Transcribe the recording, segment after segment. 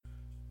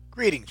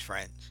Greetings,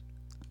 friends.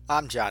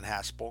 I'm John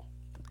Haspel.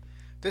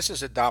 This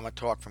is a Dhamma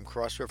talk from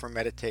Cross River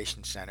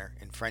Meditation Center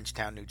in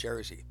Frenchtown, New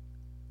Jersey.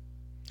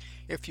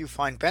 If you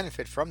find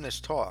benefit from this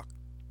talk,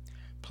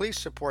 please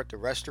support the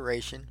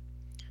restoration,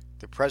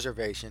 the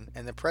preservation,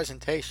 and the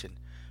presentation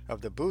of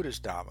the Buddha's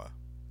Dhamma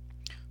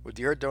with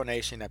your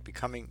donation at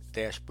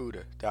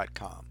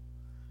becoming-buddha.com.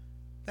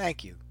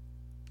 Thank you.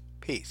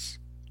 Peace.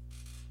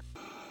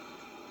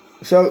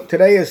 So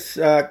today is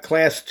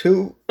class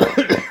 2.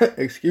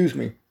 Excuse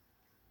me.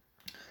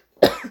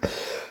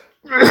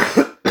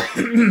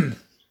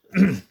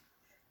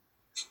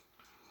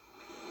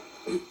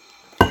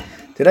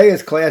 Today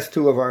is class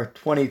 2 of our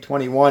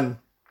 2021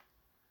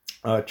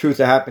 Truth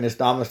of Happiness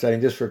Dhamma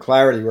study. Just for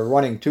clarity, we're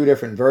running 2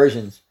 different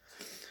versions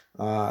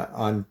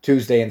on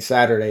Tuesday and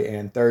Saturday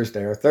and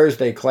Thursday. Our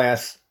Thursday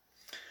class,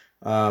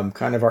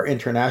 kind of our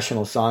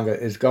international Sangha,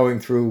 is going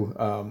through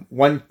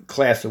 1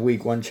 class a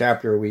week, 1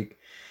 chapter a week.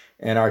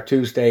 And our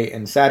Tuesday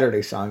and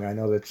Saturday Sangha, I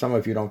know that some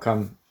of you don't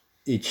come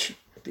each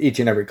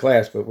and every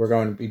class, but we're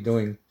going to be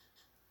doing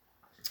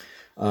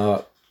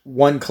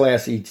 1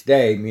 class each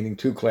day, meaning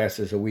 2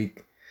 classes a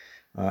week.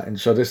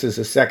 And so this is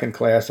the second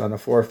class on the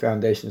 4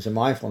 foundations of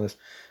mindfulness.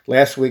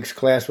 Last week's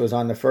class was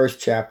on the first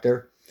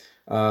chapter.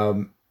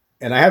 And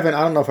I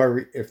don't know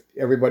if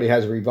everybody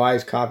has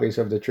revised copies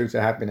of the Truth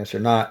of Happiness or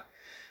not,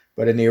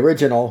 but in the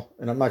original,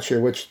 and I'm not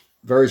sure which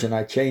version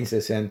I changed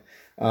this in,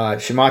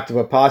 Shamatha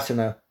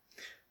Vipassana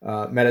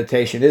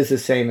meditation is the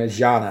same as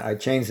jhana. I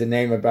changed the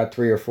name about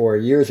 3 or 4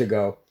 years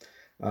ago.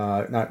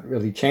 Not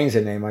really changed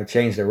the name, I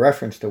changed the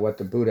reference to what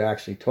the Buddha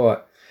actually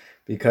taught,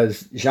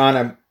 because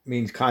jhana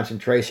means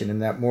concentration,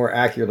 and that more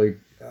accurately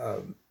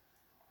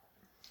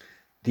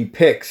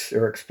depicts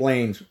or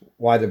explains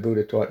why the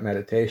Buddha taught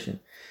meditation.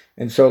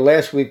 And so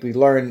last week we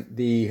learned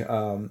the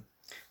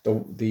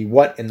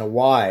what and the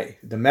why,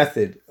 the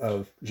method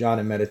of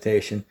jhana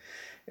meditation.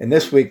 And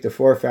this week, the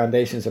 4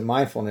 foundations of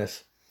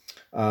mindfulness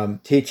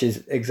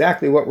teaches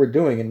exactly what we're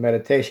doing in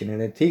meditation,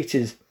 and it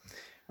teaches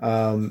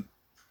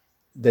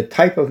the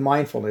type of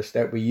mindfulness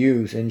that we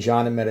use in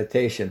jhana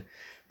meditation.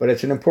 But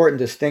it's an important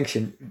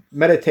distinction.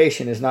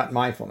 Meditation is not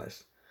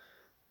mindfulness.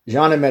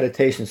 Jhana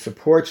meditation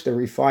supports the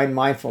refined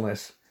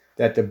mindfulness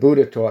that the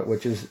Buddha taught,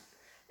 which is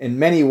in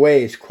many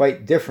ways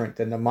quite different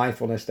than the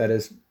mindfulness that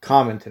is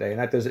common today. And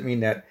that doesn't mean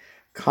that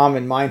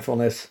common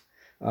mindfulness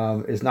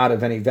is not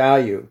of any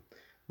value,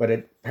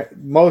 but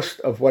most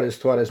of what is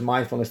taught as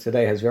mindfulness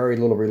today has very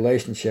little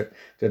relationship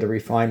to the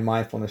refined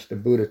mindfulness the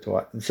Buddha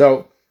taught. And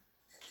so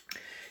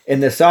in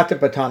the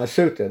Satipatthana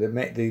Sutta,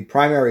 the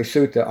primary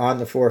sutta on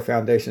the 4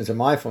 foundations of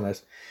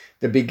mindfulness,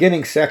 the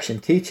beginning section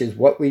teaches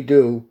what we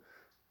do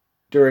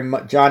during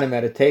jhana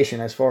meditation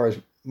as far as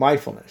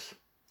mindfulness.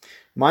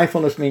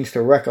 Mindfulness means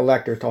to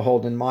recollect or to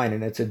hold in mind,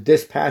 and it's a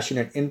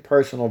dispassionate,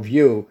 impersonal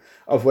view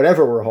of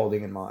whatever we're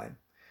holding in mind.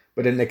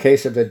 But in the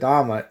case of the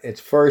Dhamma, it's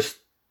first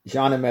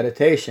jhana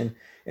meditation,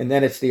 and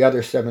then it's the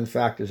other 7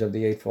 factors of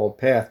the Eightfold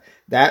Path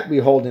that we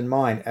hold in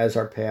mind as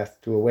our path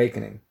to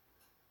awakening.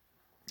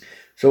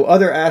 So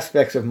other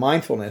aspects of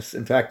mindfulness,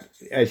 in fact,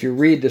 as you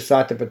read the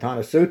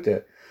Satipatthana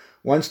Sutta,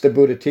 once the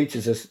Buddha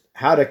teaches us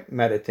how to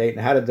meditate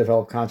and how to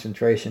develop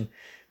concentration,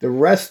 the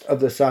rest of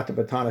the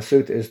Satipatthana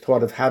Sutta is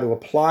taught of how to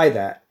apply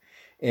that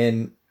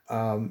in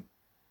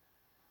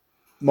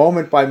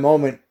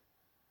moment-by-moment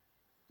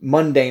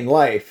mundane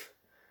life,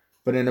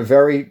 but in a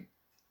very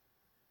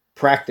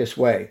practiced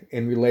way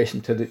in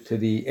relation to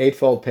the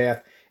Eightfold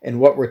Path and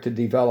what we're to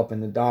develop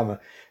in the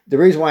Dhamma. The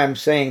reason why I'm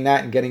saying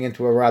that and getting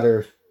into a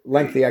rather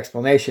lengthy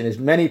explanation is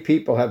many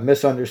people have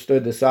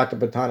misunderstood the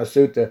Satipatthana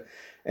Sutta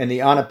and the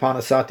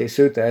Anapanasati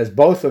Sutta, as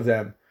both of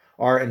them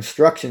are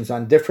instructions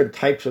on different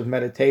types of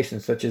meditation,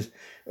 such as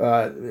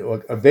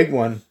a big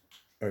one,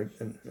 or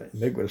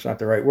big one is not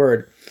the right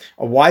word,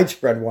 a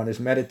widespread one is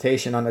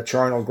meditation on the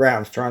charnel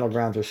grounds. Charnel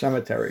grounds are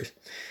cemeteries.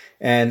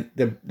 And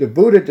the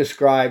Buddha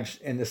describes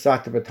in the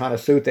Satipatthana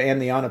Sutta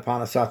and the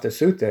Anapanasati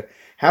Sutta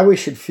how we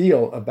should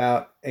feel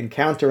about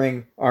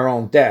encountering our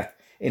own death.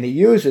 And he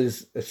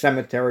uses the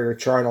cemetery or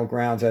charnel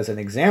grounds as an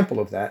example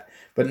of that,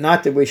 but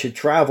not that we should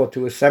travel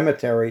to a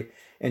cemetery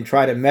and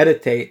try to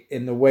meditate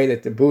in the way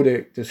that the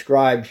Buddha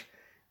describes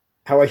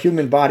how a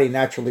human body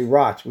naturally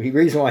rots. The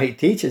reason why he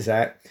teaches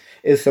that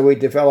is so we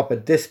develop a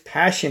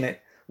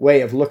dispassionate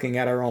way of looking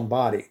at our own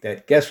body.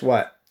 That, guess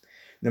what?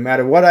 No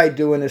matter what I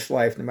do in this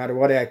life, no matter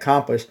what I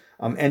accomplish,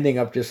 I'm ending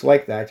up just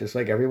like that, just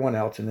like everyone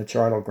else in the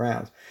charnel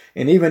grounds.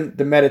 And even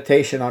the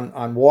meditation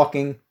on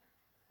walking,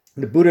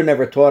 the Buddha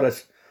never taught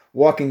us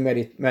walking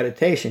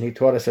meditation. He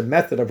taught us a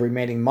method of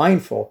remaining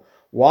mindful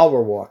while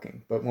we're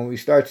walking. But when we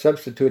start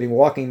substituting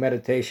walking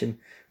meditation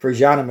for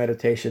jhana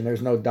meditation,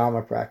 there's no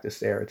Dhamma practice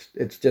there.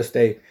 It's just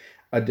a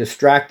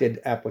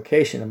distracted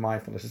application of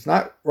mindfulness. It's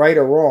not right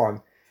or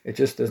wrong. It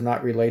just does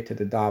not relate to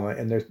the Dhamma.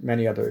 And there's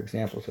many other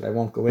examples that I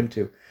won't go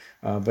into.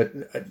 But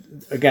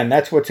again,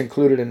 that's what's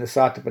included in the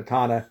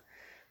Satipatthana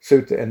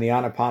Sutta and the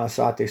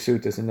Anapanasati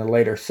Suttas in the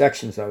later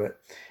sections of it.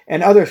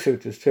 And other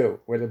suttas too,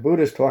 where the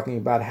Buddha is talking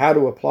about how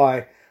to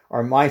apply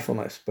our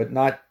mindfulness, but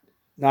not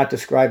not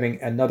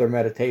describing another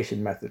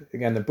meditation method.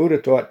 Again, the Buddha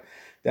taught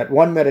that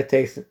one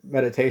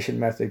meditation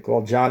method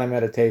called jhana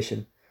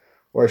meditation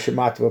or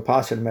shamatha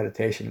vipassana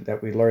meditation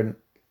that we learned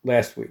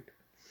last week.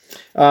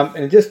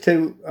 And just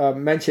to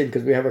mention,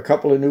 because we have a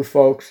couple of new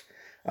folks,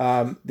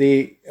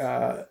 the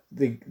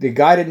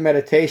guided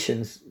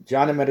meditations,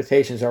 jhana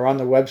meditations, are on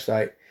the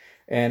website.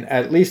 And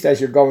at least as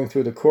you're going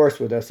through the course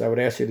with us, I would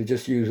ask you to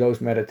just use those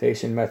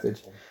meditation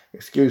methods.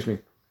 Excuse me.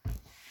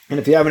 And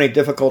if you have any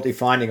difficulty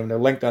finding them, they're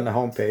linked on the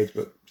homepage,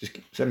 but just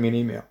send me an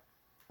email.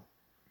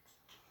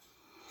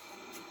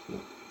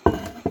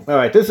 All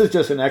right, this is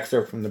just an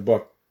excerpt from the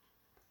book.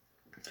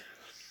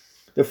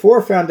 The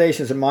 4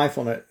 foundations of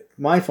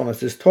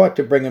mindfulness is taught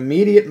to bring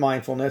immediate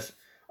mindfulness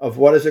of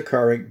what is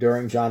occurring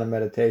during jhana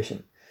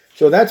meditation.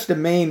 So that's the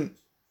main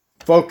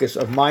focus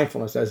of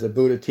mindfulness, as the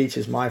Buddha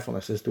teaches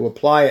mindfulness, is to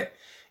apply it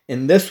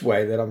in this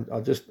way that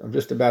I'm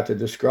just about to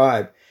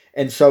describe.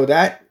 And so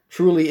that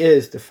truly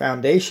is the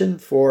foundation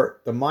for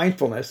the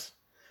mindfulness,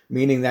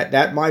 meaning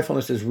that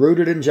mindfulness is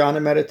rooted in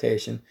jhana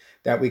meditation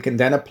that we can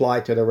then apply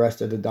to the rest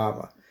of the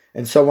Dhamma.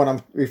 And so when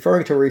I'm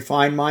referring to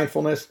refined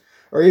mindfulness,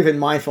 or even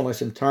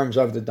mindfulness in terms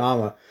of the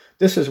Dhamma,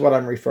 this is what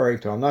I'm referring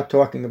to. I'm not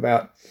talking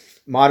about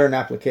modern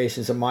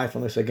applications of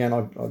mindfulness. Again,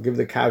 I'll give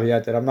the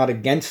caveat that I'm not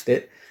against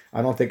it.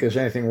 I don't think there's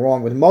anything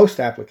wrong with most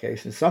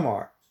applications. Some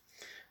are.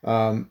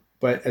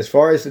 But as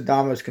far as the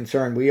Dhamma is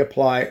concerned, we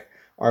apply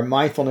our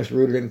mindfulness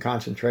rooted in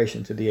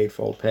concentration to the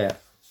Eightfold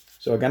Path.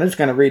 So again, I'm just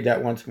going to read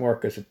that once more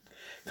because it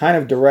kind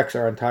of directs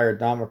our entire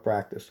Dhamma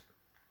practice.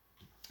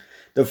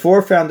 The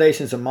 4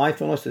 foundations of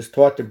mindfulness is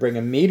taught to bring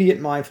immediate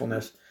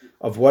mindfulness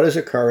of what is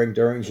occurring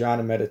during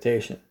jhana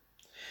meditation.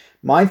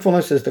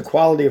 Mindfulness is the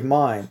quality of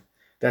mind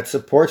that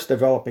supports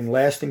developing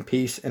lasting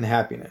peace and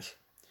happiness.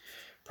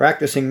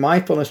 Practicing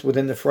mindfulness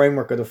within the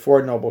framework of the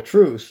Four Noble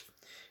Truths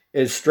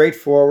is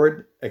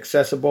straightforward,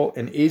 accessible,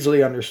 and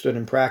easily understood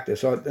in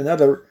practice. So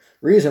another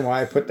reason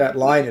why I put that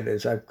line in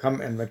is I've come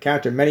and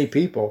encountered many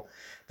people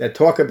that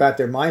talk about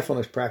their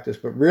mindfulness practice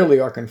but really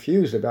are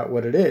confused about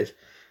what it is.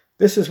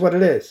 This is what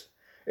it is.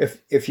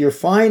 If you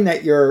find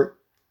that you're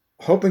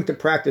hoping to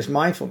practice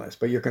mindfulness,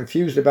 but you're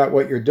confused about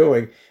what you're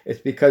doing, it's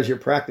because you're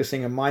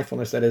practicing a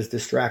mindfulness that is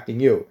distracting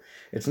you.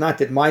 It's not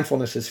that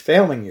mindfulness is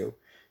failing you.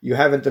 You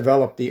haven't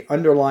developed the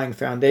underlying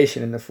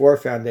foundation in the 4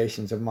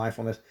 foundations of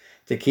mindfulness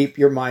to keep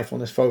your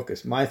mindfulness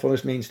focused.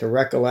 Mindfulness means to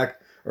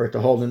recollect or to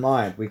hold in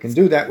mind. We can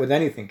do that with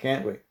anything,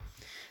 can't we?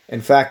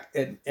 In fact,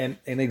 an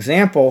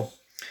example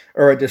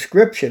or a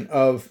description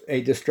of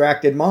a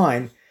distracted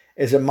mind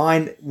is a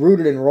mind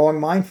rooted in wrong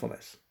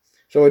mindfulness.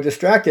 So a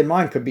distracted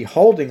mind could be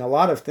holding a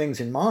lot of things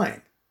in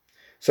mind,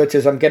 such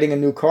as I'm getting a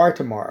new car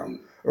tomorrow,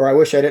 or I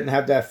wish I didn't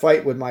have that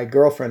fight with my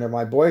girlfriend or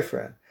my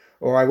boyfriend,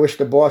 or I wish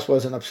the boss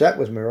wasn't upset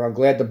with me, or I'm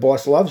glad the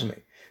boss loves me.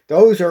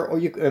 Those are,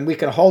 and we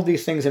can hold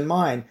these things in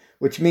mind,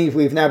 which means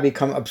we've now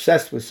become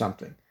obsessed with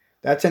something.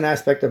 That's an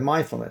aspect of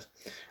mindfulness.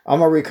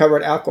 I'm a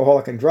recovered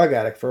alcoholic and drug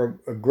addict. For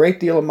a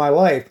great deal of my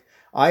life,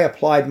 I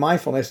applied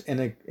mindfulness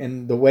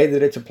in the way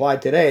that it's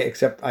applied today,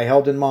 except I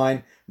held in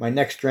mind my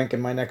next drink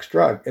and my next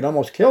drug. It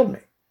almost killed me.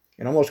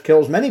 It almost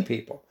kills many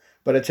people.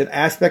 But it's an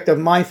aspect of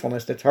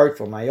mindfulness that's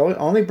hurtful. And I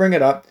only bring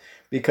it up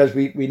because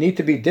we need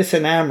to be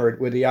disenamored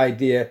with the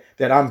idea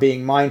that I'm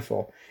being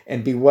mindful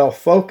and be well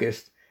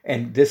focused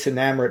and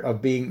disenamored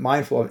of being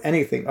mindful of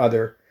anything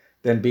other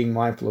than being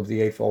mindful of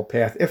the Eightfold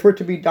Path if we're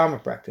to be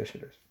Dhamma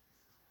practitioners.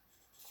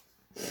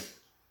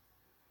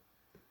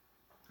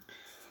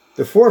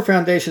 The 4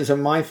 foundations of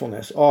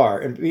mindfulness are,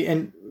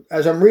 and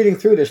as I'm reading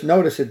through this,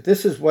 notice that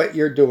this is what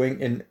you're doing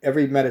in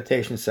every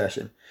meditation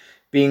session.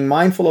 Being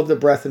mindful of the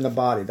breath in the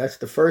body. That's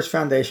the first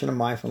foundation of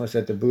mindfulness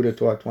that the Buddha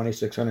taught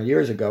 2,600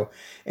 years ago.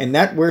 And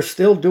that we're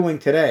still doing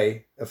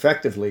today,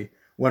 effectively,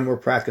 when we're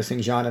practicing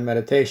jhana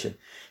meditation.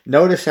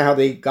 Notice how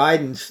the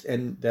guidance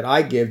that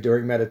I give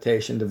during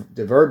meditation,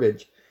 the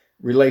verbiage,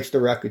 relates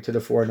directly to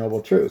the Four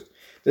Noble Truths.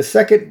 The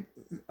second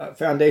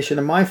foundation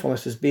of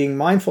mindfulness is being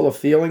mindful of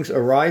feelings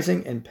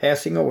arising and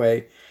passing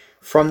away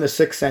from the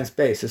 6th sense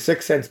base. The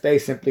 6th sense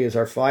base simply is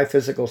our 5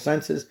 physical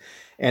senses,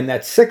 and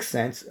that 6th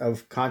sense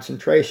of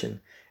concentration.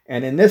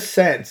 And in this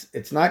sense,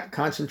 it's not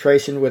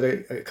concentration with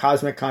a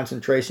cosmic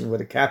concentration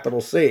with a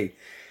capital C.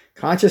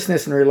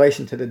 Consciousness in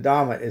relation to the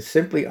Dhamma is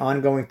simply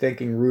ongoing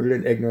thinking rooted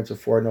in ignorance of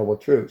Four Noble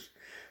Truths.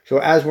 So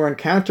as we're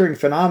encountering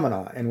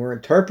phenomena and we're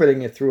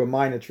interpreting it through a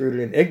mind that's rooted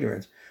in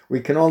ignorance, we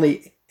can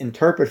only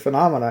interpret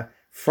phenomena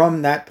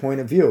from that point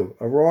of view,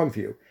 a wrong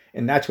view.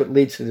 And that's what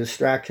leads to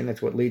distraction.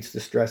 That's what leads to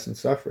stress and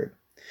suffering.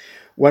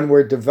 When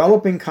we're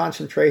developing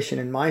concentration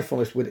and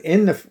mindfulness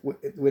within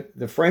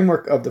the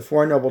framework of the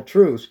Four Noble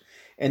Truths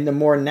and the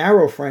more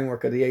narrow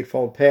framework of the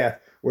Eightfold Path,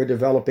 we're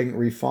developing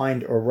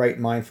refined or right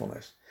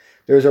mindfulness.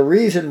 There's a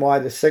reason why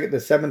the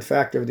 7th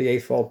factor of the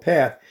Eightfold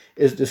Path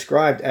is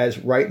described as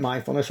right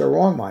mindfulness or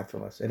wrong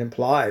mindfulness. It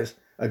implies,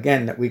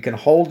 again, that we can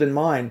hold in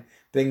mind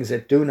things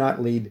that do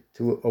not lead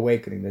to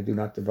awakening, that do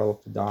not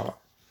develop the Dhamma.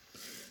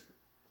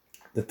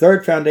 The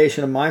third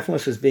foundation of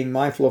mindfulness is being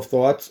mindful of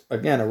thoughts,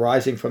 again,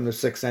 arising from the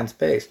 6th sense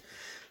base.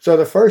 So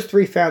the first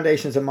three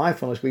foundations of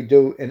mindfulness we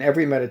do in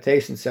every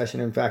meditation session.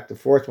 In fact, the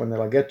fourth one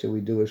that I'll get to,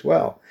 we do as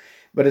well.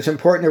 But it's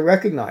important to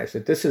recognize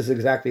that this is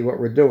exactly what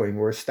we're doing.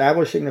 We're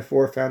establishing the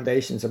four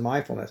foundations of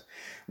mindfulness.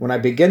 When I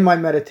begin my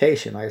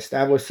meditation, I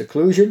establish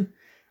seclusion.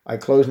 I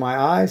close my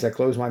eyes, I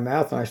close my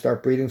mouth, and I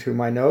start breathing through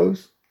my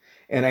nose.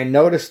 And I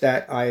notice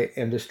that I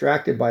am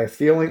distracted by a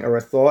feeling or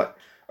a thought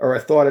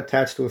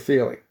attached to a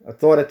feeling. A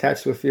thought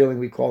attached to a feeling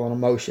we call an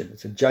emotion.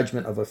 It's a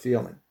judgment of a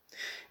feeling.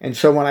 And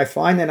so when I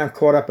find that I'm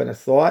caught up in a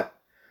thought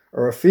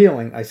or a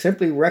feeling, I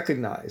simply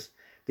recognize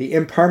the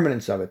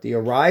impermanence of it. The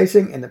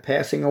arising and the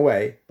passing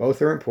away,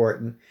 both are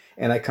important,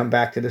 and I come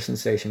back to the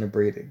sensation of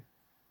breathing.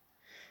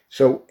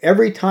 So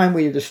every time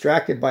we are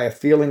distracted by a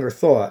feeling or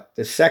thought,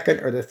 the second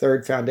or the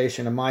third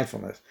foundation of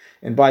mindfulness,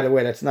 and by the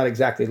way, that's not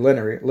exactly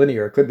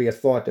linear. It could be a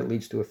thought that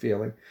leads to a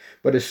feeling.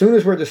 But as soon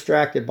as we're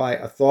distracted by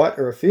a thought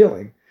or a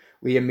feeling,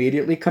 we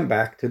immediately come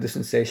back to the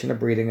sensation of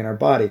breathing in our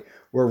body.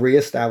 We're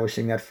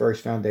reestablishing that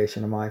first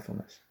foundation of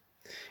mindfulness.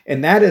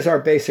 And that is our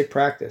basic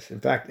practice. In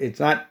fact, it's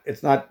not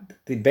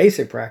the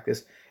basic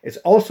practice, it's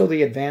also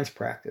the advanced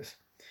practice.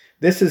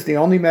 This is the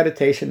only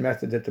meditation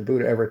method that the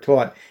Buddha ever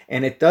taught,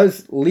 and it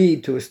does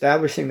lead to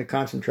establishing the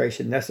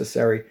concentration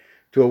necessary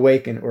to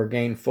awaken or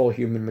gain full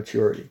human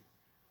maturity.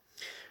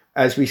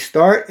 As we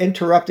start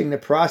interrupting the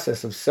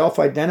process of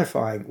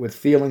self-identifying with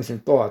feelings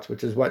and thoughts,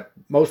 which is what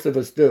most of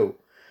us do,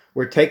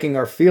 we're taking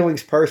our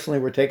feelings personally,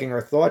 we're taking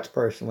our thoughts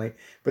personally,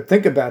 but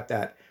think about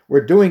that.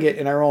 We're doing it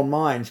in our own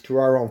minds through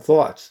our own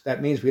thoughts.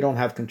 That means we don't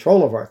have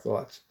control of our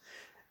thoughts.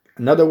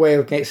 Another way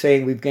of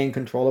saying we've gained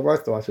control of our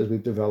thoughts is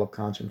we've developed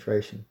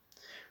concentration.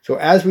 So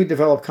as we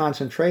develop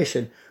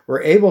concentration,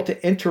 we're able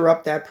to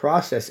interrupt that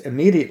process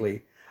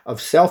immediately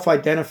of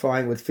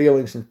self-identifying with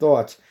feelings and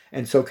thoughts,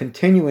 and so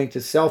continuing to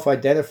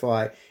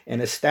self-identify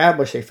and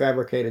establish a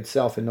fabricated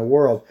self in the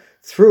world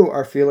through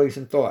our feelings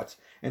and thoughts.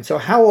 And so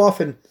how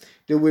often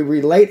do we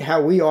relate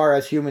how we are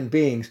as human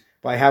beings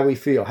by how we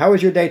feel? How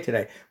was your day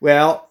today?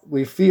 Well,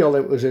 we feel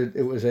it was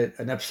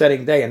an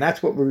upsetting day, and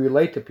that's what we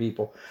relate to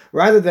people,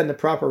 rather than the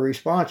proper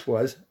response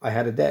was, I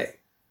had a day.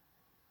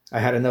 I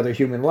had another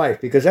human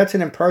life, because that's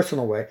an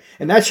impersonal way,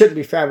 and that shouldn't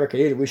be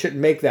fabricated. We shouldn't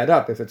make that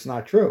up if it's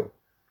not true.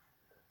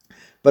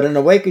 But an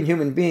awakened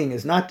human being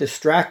is not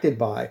distracted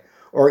by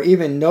or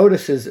even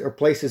notices or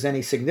places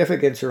any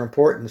significance or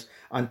importance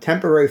on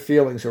temporary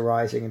feelings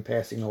arising and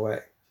passing away.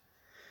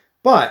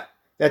 But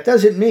that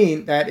doesn't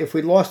mean that if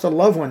we lost a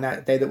loved one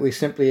that day that we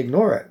simply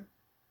ignore it.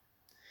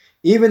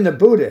 Even the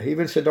Buddha,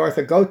 even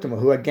Siddhartha Gautama,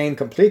 who had gained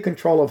complete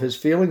control of his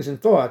feelings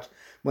and thoughts,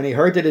 when he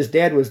heard that his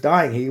dad was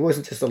dying, he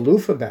wasn't just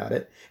aloof about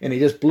it, and he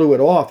just blew it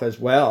off as,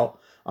 well,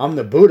 I'm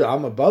the Buddha,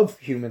 I'm above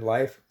human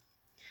life.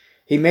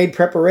 He made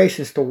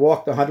preparations to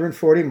walk the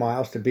 140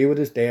 miles to be with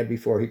his dad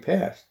before he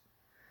passed,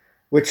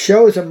 which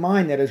shows a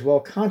mind that is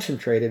well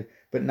concentrated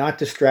but not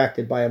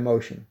distracted by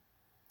emotion.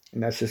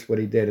 And that's just what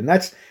he did. And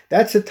that's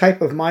the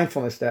type of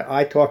mindfulness that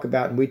I talk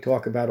about and we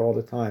talk about all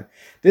the time.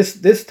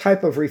 This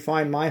type of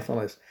refined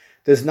mindfulness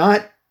does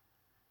not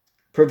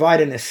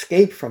provide an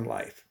escape from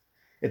life.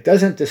 It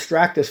doesn't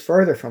distract us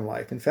further from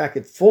life. In fact,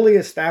 it fully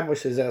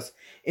establishes us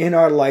in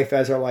our life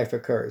as our life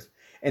occurs.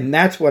 And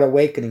that's what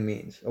awakening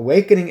means.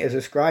 Awakening, as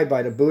described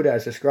by the Buddha,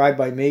 as described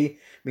by me,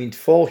 means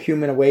full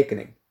human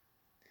awakening.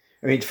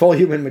 It means full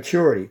human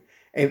maturity.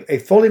 A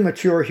fully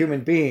mature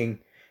human being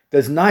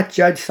does not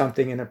judge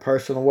something in a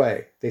personal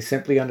way. They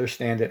simply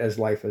understand it as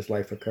life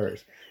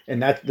occurs.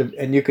 And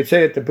you could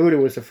say that the Buddha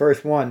was the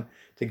first one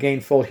to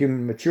gain full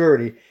human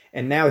maturity,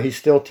 and now he's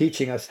still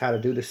teaching us how to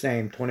do the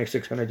same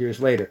 2,600 years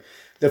later.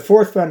 The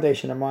fourth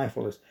foundation of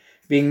mindfulness,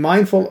 being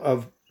mindful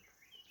of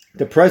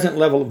the present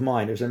level of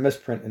mind. There's a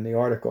misprint in the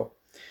article.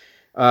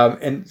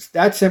 And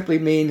that simply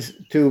means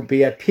to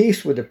be at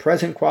peace with the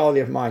present quality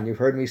of mind. You've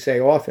heard me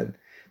say often,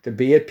 to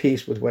be at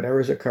peace with whatever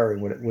is occurring,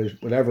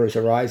 whatever is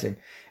arising.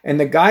 And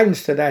the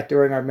guidance to that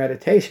during our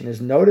meditation is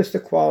notice the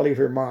quality of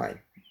your mind.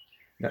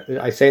 Now,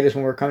 I say this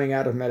when we're coming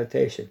out of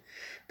meditation.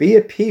 Be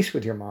at peace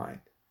with your mind.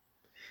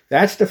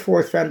 That's the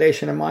fourth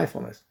foundation of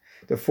mindfulness.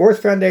 The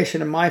fourth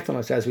foundation of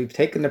mindfulness, as we've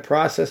taken the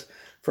process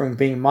from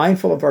being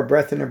mindful of our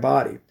breath in our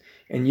body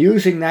and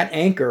using that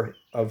anchor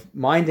of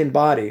mind and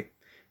body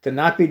to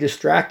not be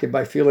distracted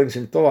by feelings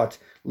and thoughts,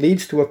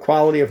 leads to a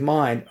quality of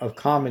mind of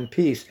calm and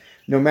peace,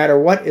 no matter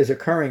what is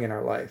occurring in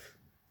our life.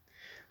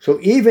 So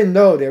even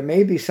though there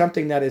may be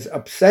something that is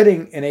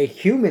upsetting in a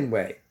human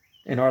way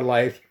in our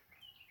life,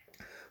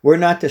 we're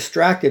not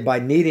distracted by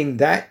needing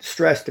that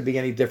stress to be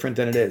any different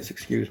than it is.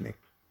 Excuse me.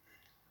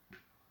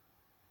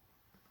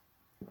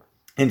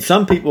 And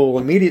some people will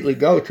immediately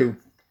go to,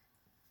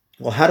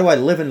 well, how do I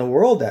live in the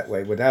world that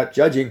way without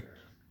judging,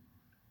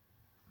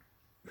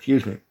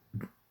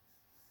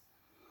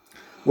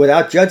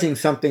 without judging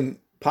something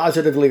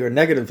positively or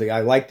negatively?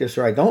 I like this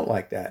or I don't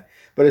like that.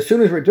 But as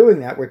soon as we're doing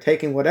that, we're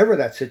taking whatever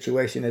that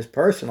situation is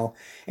personal.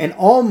 And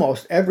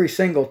almost every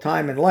single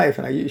time in life,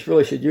 and I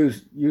really should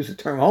use the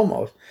term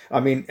almost, I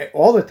mean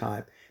all the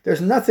time,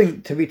 there's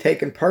nothing to be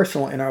taken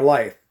personal in our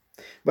life.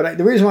 But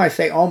the reason why I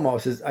say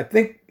almost is I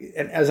think,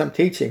 and as I'm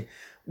teaching,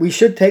 we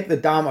should take the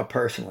Dhamma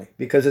personally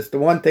because it's the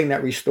one thing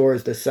that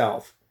restores the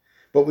self.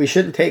 But we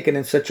shouldn't take it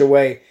in such a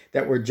way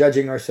that we're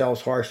judging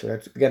ourselves harshly.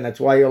 That's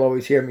why you'll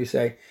always hear me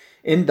say,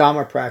 in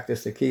Dhamma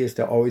practice, the key is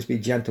to always be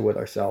gentle with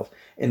ourselves.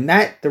 And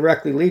that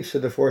directly leads to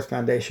the fourth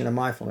foundation of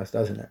mindfulness,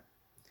 doesn't it?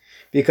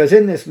 Because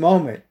in this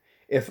moment,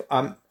 if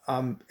I'm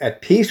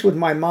at peace with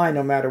my mind,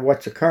 no matter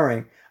what's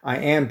occurring, I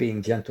am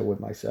being gentle with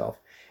myself.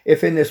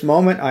 If in this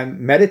moment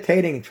I'm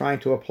meditating and trying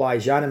to apply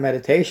jhana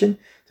meditation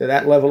to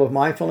that level of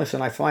mindfulness,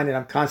 and I find that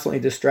I'm constantly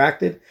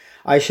distracted,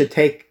 I should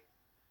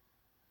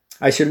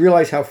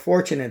realize how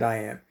fortunate I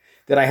am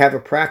that I have a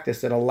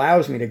practice that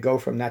allows me to go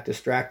from that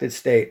distracted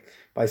state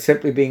by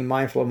simply being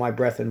mindful of my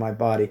breath and my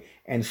body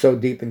and so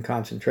deep in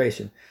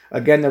concentration.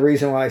 Again, the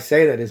reason why I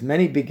say that is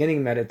many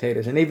beginning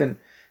meditators and even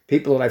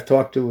people that I've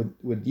talked to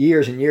with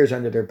years and years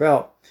under their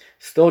belt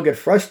still get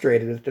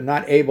frustrated if they're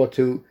not able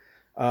to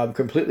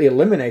completely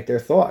eliminate their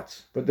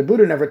thoughts. But the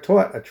Buddha never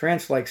taught a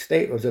trance-like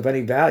state was of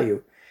any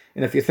value.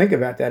 And if you think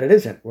about that, it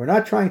isn't. We're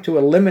not trying to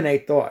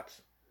eliminate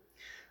thoughts.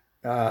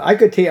 I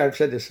could teach, I've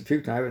said this a few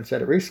times, I haven't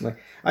said it recently,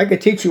 I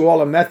could teach you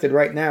all a method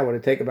right now, it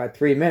would take about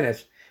 3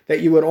 minutes, that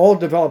you would all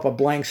develop a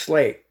blank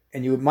slate,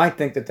 and you might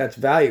think that that's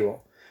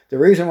valuable. The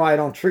reason why I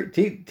don't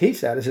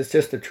teach that is it's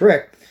just a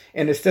trick,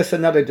 and it's just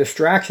another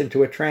distraction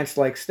to a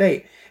trance-like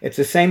state. It's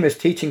the same as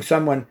teaching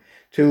someone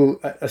to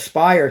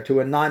aspire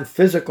to a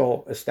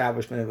non-physical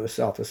establishment of the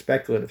self, a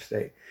speculative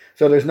state.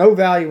 So there's no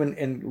value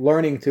in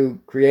learning to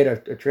create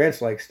a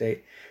trance-like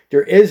state.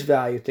 There is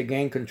value to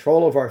gain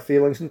control of our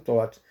feelings and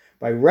thoughts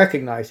by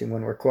recognizing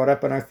when we're caught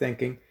up in our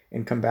thinking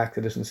and come back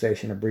to the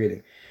sensation of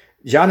breathing.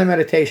 Jhana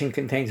meditation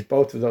contains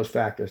both of those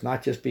factors,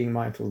 not just being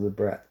mindful of the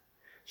breath.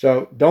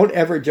 So don't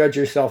ever judge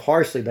yourself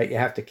harshly that you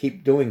have to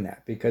keep doing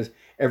that, because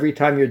every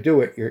time you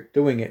do it,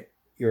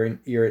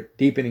 you're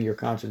deepening your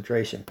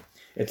concentration.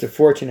 It's a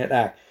fortunate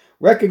act.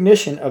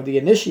 Recognition of the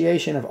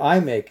initiation of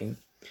I-making,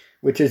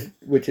 which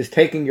is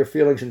taking your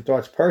feelings and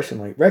thoughts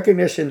personally.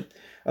 Recognition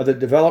of the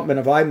development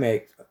of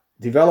I-make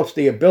develops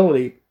the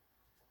ability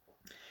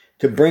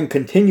to bring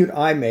continued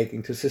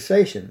I-making to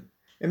cessation.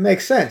 It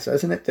makes sense,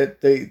 doesn't it,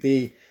 that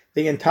the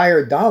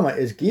entire Dhamma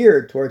is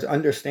geared towards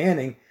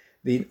understanding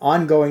the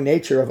ongoing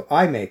nature of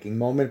I-making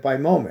moment by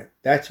moment.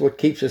 That's what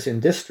keeps us in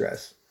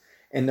distress.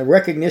 And the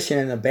recognition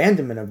and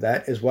abandonment of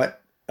that is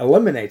what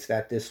eliminates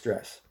that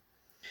distress.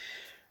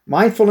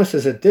 Mindfulness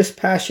is a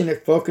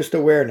dispassionate, focused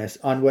awareness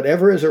on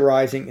whatever is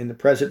arising in the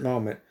present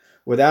moment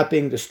without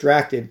being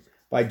distracted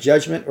by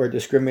judgment or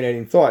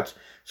discriminating thoughts.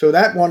 So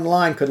that one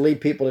line could lead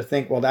people to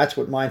think, well, that's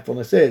what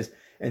mindfulness is.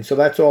 And so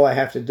that's all I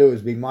have to do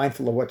is be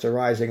mindful of what's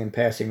arising and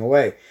passing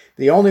away.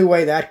 The only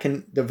way that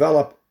can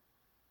develop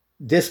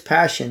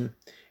dispassion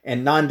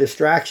and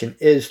non-distraction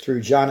is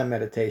through jhana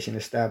meditation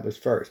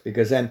established first.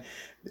 Because then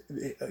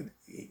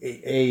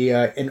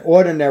an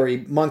ordinary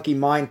monkey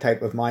mind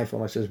type of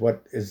mindfulness is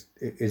what is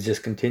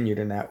just continued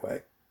in that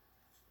way.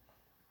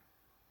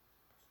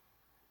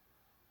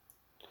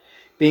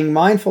 Being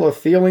mindful of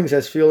feelings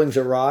as feelings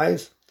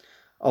arise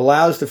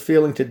allows the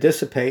feeling to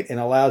dissipate and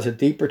allows a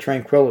deeper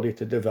tranquility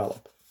to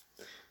develop.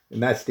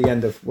 And that's the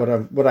end of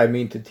what I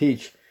mean to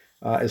teach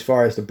as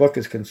far as the book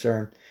is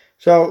concerned.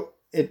 So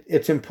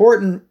it's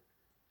important.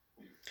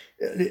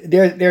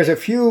 There's a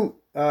few,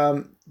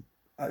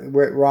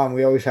 Ron,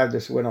 we always have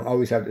this, we don't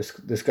always have this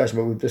discussion,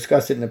 but we've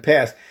discussed it in the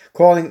past,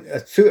 calling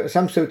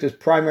some suttas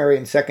primary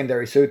and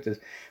secondary suttas.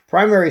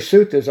 Primary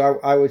suttas,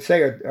 I would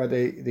say, are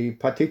the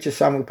Paticca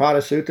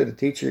Samuppada Sutta,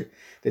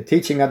 the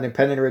teaching of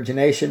independent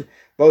origination.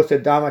 Both the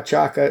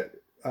Dhammacakka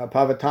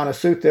Pavatana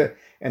Sutta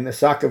and the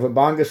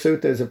Sakavibhanga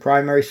Sutta is a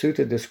primary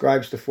sutta,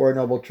 describes the Four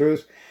Noble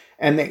Truths.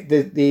 And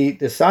the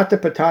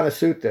Satipatthana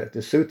Sutta, the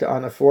sutta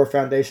on the four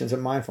foundations of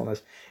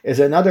mindfulness,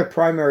 is another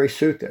primary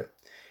sutta.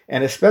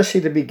 And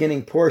especially the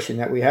beginning portion,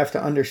 that we have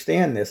to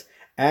understand this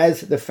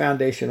as the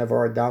foundation of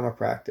our Dhamma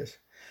practice.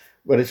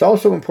 But it's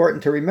also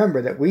important to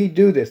remember that we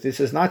do this. This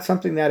is not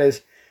something that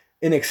is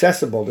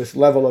inaccessible, this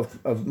level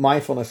of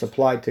mindfulness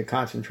applied to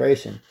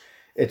concentration.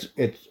 It's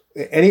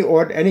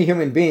any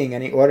human being,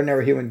 any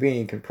ordinary human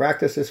being can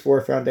practice this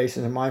four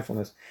foundations of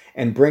mindfulness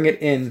and bring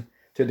it in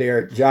to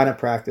their jhana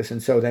practice,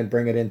 and so then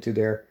bring it into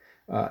their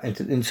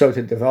and so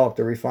to develop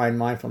the refined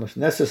mindfulness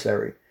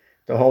necessary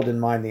to hold in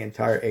mind the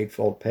entire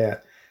Eightfold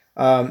Path.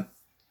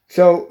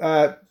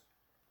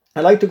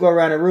 I'd like to go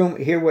around the room,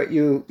 hear what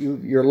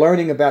you're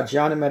learning about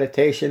jhana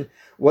meditation,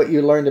 what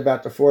you learned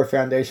about the four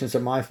foundations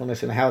of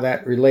mindfulness and how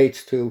that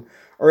relates to,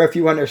 or if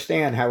you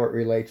understand how it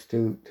relates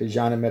to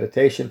jhana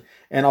meditation.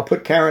 And I'll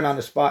put Karen on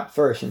the spot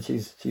first, and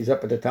she's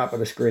up at the top of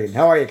the screen.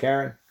 How are you,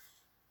 Karen?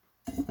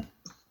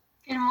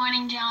 Good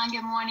morning, John.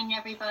 Good morning,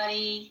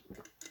 everybody.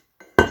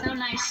 So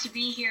nice to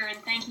be here, and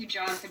thank you,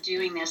 John, for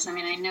doing this. I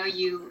mean, I know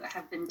you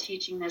have been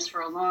teaching this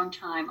for a long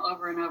time,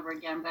 over and over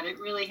again, but it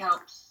really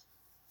helps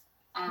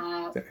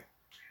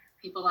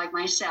people like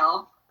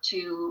myself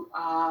to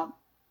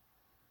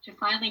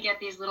finally get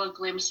these little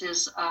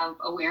glimpses of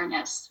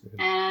awareness.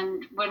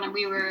 And when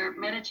we were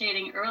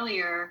meditating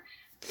earlier,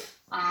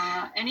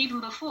 and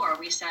even before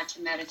we sat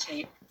to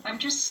meditate, I'm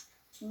just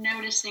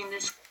noticing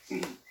this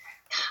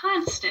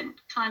constant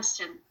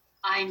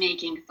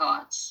I-making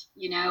thoughts.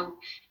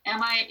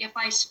 If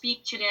I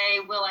speak today,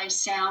 will I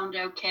sound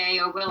okay,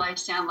 or will I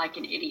sound like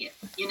an idiot?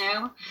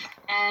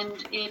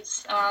 And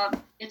it's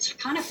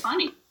kind of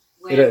funny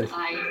when It is.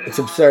 It's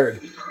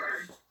absurd.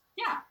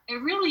 Yeah,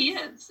 it really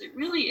is. It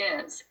really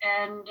is.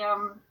 And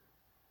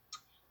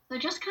so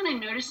just kind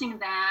of noticing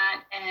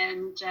that,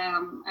 and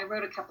I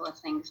wrote a couple of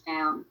things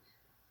down.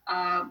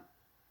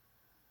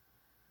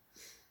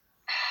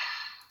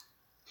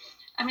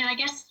 I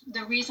guess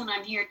the reason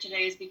I'm here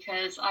today is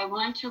because I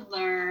want to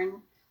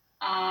learn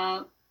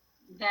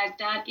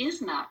that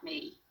is not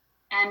me.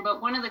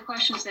 But one of the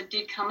questions that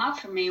did come up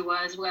for me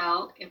was,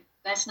 well, if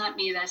that's not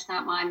me, that's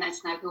not mine,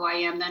 that's not who I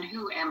am, then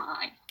who am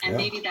I? And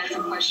maybe that's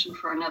a question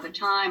for another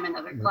time,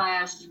 another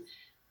class.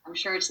 I'm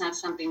sure it's not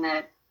something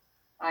that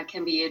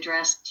can be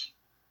addressed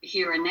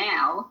here and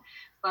now.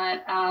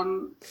 But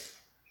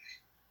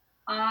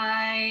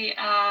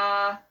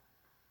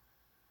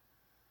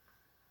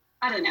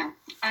I don't know.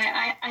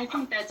 I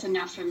think that's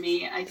enough for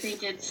me. I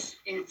think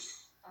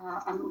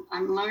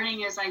I'm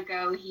learning as I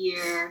go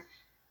here,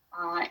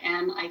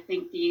 and I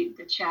think the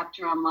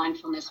chapter on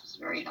mindfulness was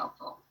very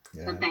helpful.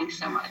 Yeah. So thanks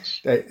so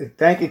much.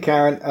 Thank you,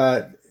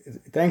 Karen.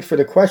 Thanks for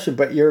the question.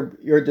 But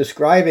you're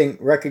describing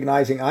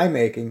recognizing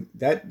I-making,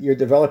 that you're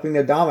developing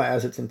the Dhamma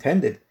as it's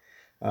intended.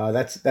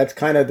 That's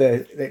kind of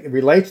it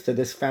relates to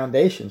this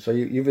foundation. So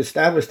you've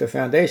established a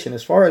foundation.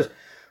 As far as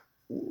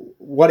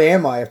what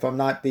am I if I'm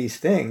not these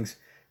things?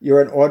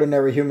 You're an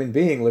ordinary human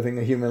being living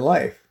a human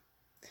life.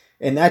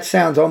 And that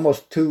sounds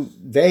almost too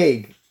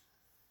vague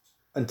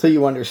until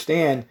you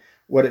understand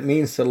what it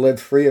means to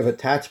live free of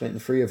attachment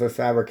and free of a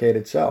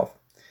fabricated self.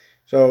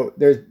 So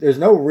there's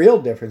no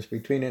real difference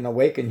between an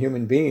awakened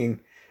human being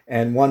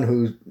and one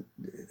who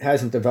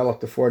hasn't developed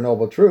the Four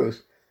Noble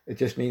Truths. It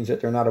just means that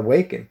they're not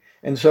awakened.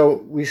 And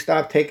so we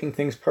stop taking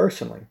things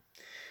personally.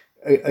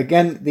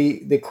 Again,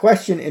 the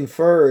question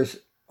infers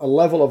a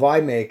level of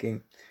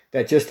I-making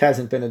that just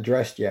hasn't been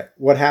addressed yet.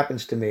 What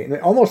happens to me? And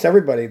almost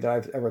everybody that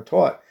I've ever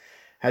taught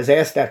has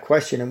asked that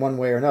question in one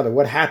way or another.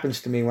 What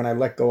happens to me when I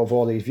let go of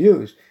all these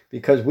views?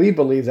 Because we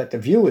believe that the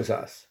view is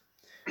us.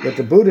 What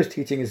the Buddha's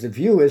teaching is the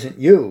view isn't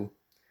you.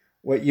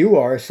 What you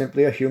are is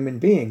simply a human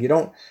being.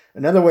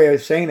 Another way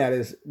of saying that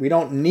is we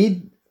don't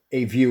need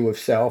a view of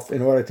self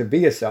in order to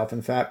be a self.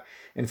 In fact,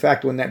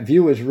 when that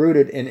view is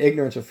rooted in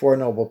ignorance of Four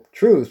Noble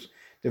Truths,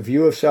 the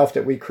view of self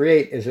that we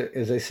create is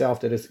a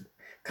self that is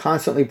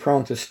constantly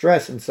prone to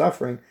stress and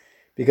suffering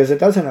because it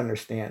doesn't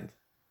understand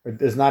or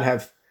does not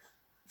have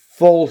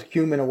full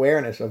human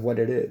awareness of what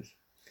it is.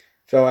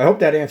 So I hope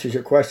that answers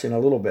your question a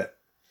little bit.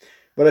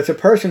 But it's a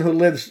person who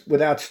lives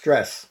without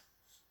stress.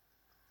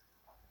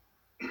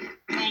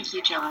 Thank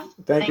you, John.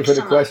 Thank you for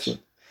the question.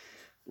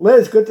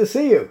 Liz, good to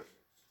see you.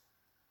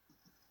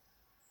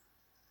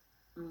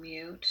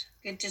 Mute.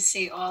 Good to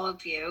see all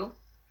of you.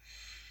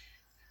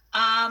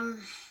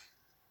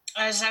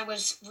 As I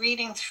was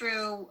reading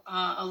through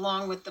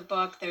along with the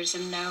book, there's a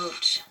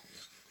note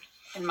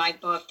in my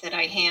book that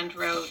I hand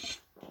wrote.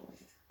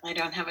 I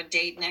don't have a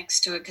date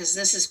next to it because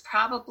this is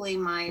probably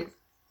my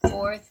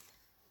fourth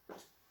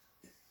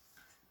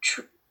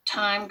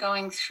time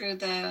going through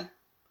the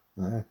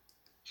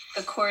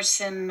Course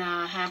in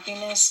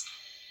Happiness.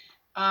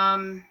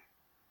 And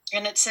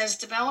it says,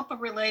 develop a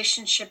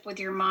relationship with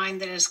your mind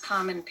that is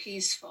calm and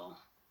peaceful.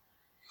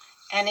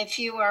 And if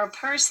you are a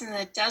person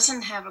that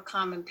doesn't have a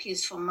calm and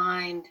peaceful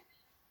mind,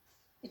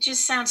 it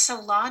just sounds so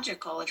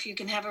logical. If you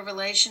can have a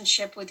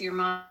relationship with your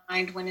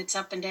mind when it's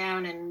up and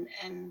down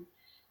and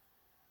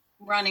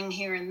running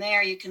here and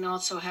there, you can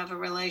also have a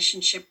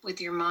relationship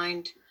with your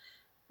mind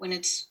when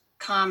it's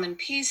calm and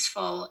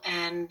peaceful,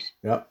 and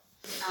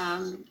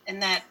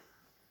that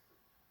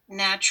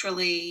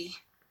naturally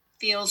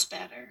feels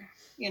better.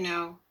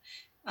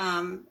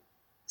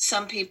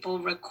 Some people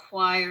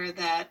require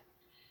that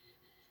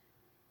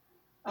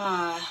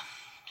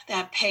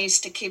pace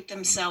to keep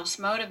themselves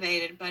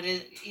motivated, but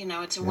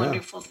it's a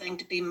wonderful thing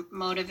to be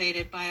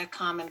motivated by a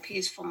calm and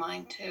peaceful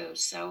mind too.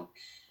 So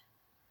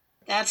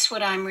that's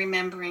what I'm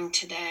remembering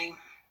today.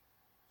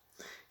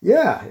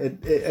 Yeah,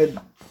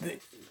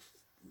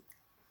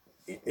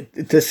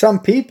 to some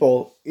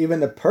people, even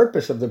the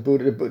purpose of the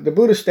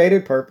Buddha's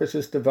stated purpose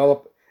is to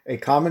develop a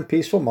calm and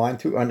peaceful mind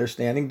through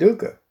understanding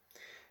dukkha.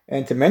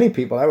 And to many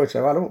people, I would say,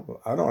 I don't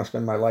want to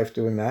spend my life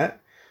doing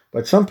that.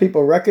 But some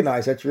people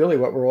recognize that's really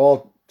what we're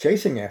all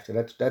chasing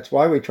after. That's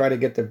why we try to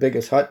get the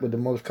biggest hut with the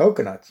most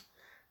coconuts,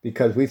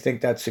 because we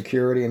think that's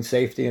security and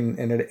safety, and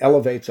it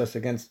elevates us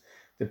against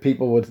the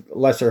people with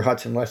lesser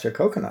huts and lesser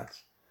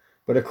coconuts.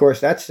 But of course,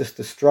 that's just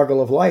the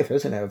struggle of life,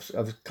 isn't it?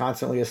 Of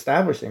constantly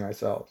establishing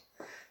ourselves.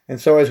 And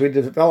so as we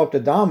develop the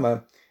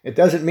Dhamma, it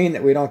doesn't mean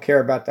that we don't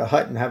care about the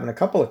hut and having a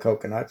couple of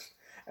coconuts.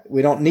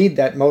 We don't need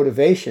that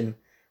motivation,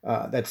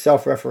 that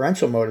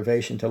self-referential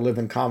motivation to live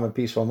in calm and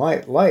peaceful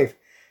life.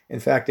 In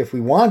fact, if we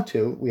want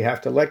to, we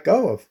have to let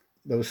go of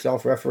those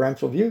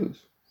self-referential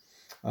views.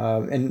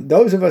 And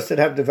those of us that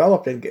have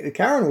developed, and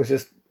Karen was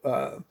just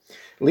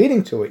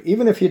leading to it,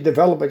 even if you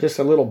develop it just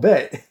a little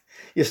bit,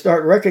 you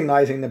start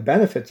recognizing the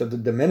benefits of the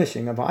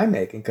diminishing of eye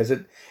making, because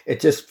it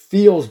just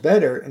feels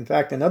better. In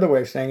fact, another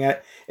way of saying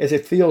that is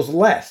it feels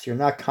less. You're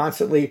not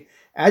constantly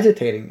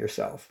agitating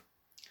yourself.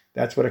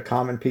 That's what a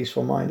calm and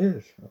peaceful mind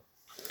is.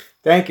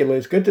 Thank you,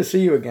 Liz. Good to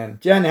see you again.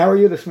 Jen, how are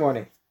you this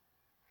morning?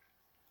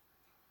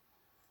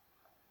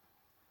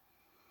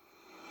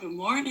 Good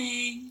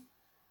morning.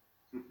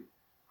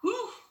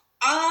 Whew.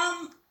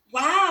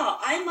 Wow,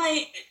 I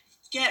might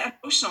get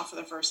emotional for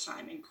the first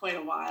time in quite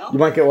a while. You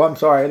might get, well, I'm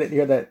sorry, I didn't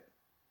hear that.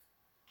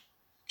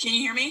 Can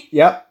you hear me?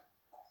 Yep.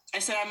 I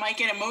said I might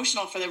get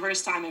emotional for the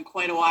first time in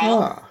quite a while.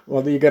 Ah,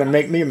 well, you're going to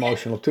make me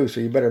emotional too,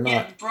 so you better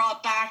not. Get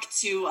brought back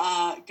to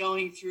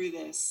going through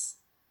this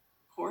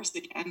course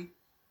again.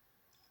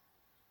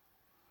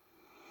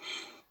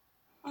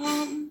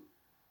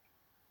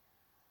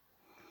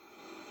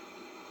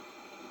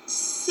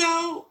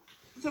 So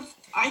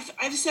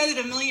I've said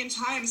it a million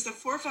times. The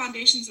 4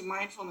 foundations of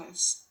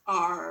mindfulness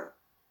are,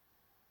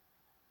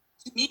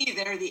 to me,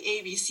 they're the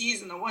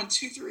ABCs and the 1,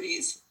 2,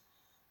 3s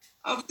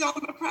of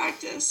Dhamma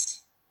practice.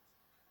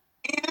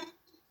 And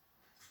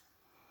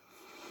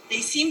they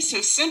seem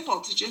so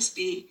simple to just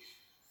be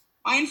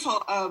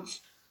mindful of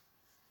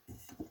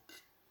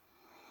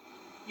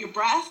your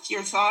breath,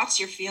 your thoughts,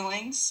 your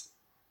feelings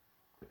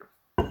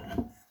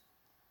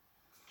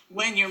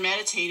when you're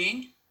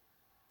meditating,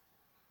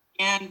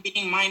 and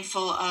being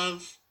mindful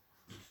of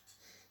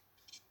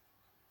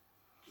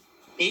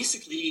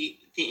basically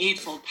the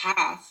Eightfold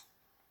Path,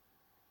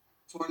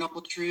 Four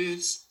Noble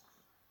Truths,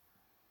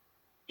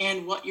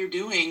 and what you're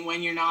doing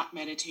when you're not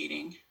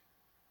meditating.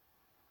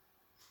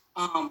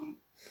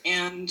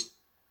 And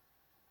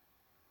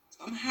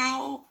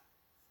somehow,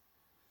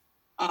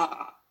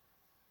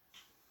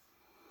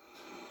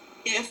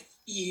 if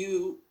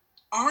you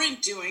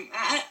aren't doing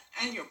that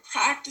and you're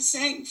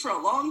practicing for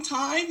a long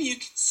time, you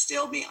can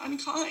still be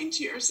unkind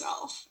to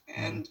yourself.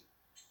 And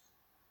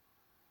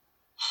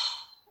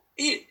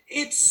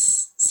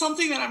it's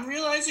something that I'm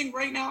realizing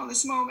right now in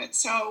this moment.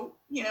 So,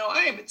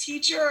 I am a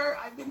teacher.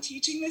 I've been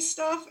teaching this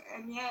stuff,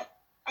 and yet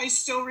I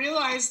still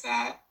realize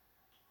that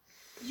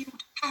you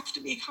have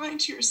to be kind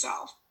to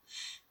yourself.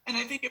 And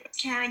I think it was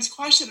Karen's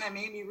question that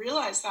made me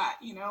realize that,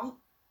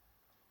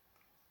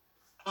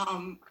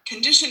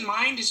 conditioned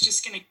mind is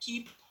just going to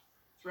keep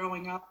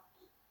throwing up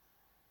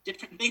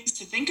different things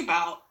to think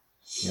about.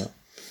 Yeah.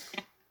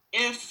 And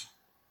if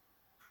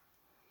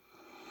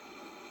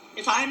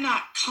I'm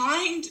not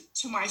kind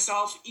to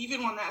myself,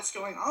 even when that's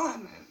going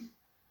on, then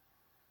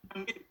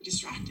I'm going to be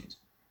distracted.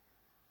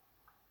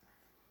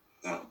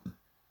 So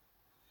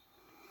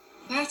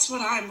that's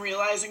what I'm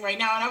realizing right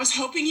now. And I was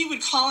hoping you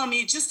would call on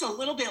me just a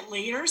little bit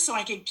later so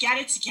I could get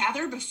it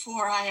together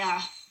before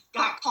I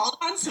got called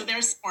on. So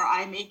there's more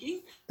eye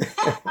making.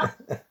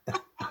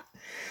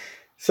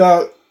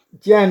 So,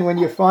 Jen, when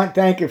you find,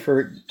 thank you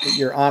for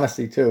your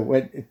honesty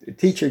too.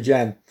 Teacher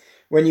Jen,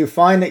 when you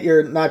find that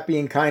you're not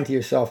being kind to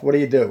yourself, what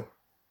do?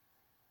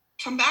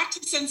 Come back to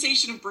the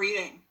sensation of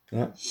breathing.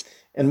 Yeah.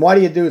 And why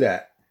do you do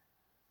that?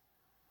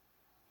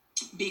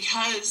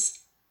 Because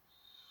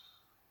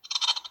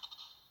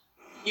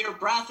your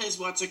breath is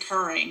what's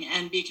occurring,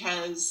 and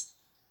because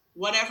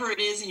whatever it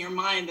is in your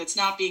mind that's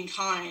not being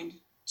kind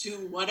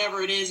to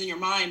whatever it is in your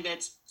mind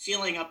that's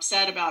feeling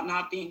upset about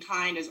not being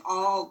kind is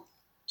all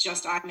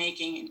just I'm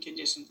making and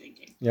conditioned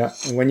thinking. Yeah,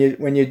 and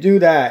when you do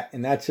that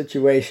in that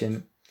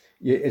situation,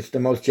 it's the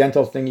most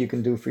gentle thing you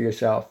can do for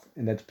yourself,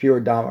 and that's pure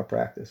Dhamma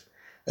practice.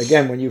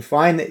 Again, when you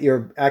find that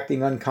you're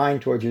acting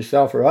unkind towards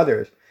yourself or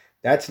others,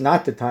 that's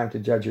not the time to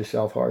judge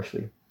yourself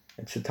harshly.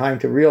 It's the time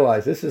to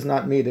realize this is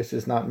not me, this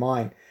is not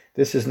mine,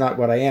 this is not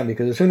what I am.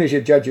 Because as soon as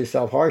you judge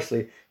yourself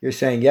harshly, you're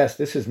saying, yes,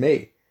 this is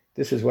me,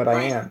 this is what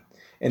I am.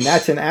 And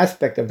that's an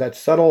aspect of that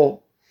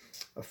subtle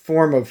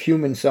form of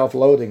human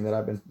self-loathing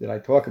that I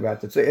talk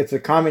about. It's a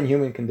common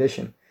human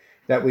condition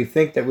that we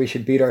think that we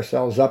should beat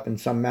ourselves up in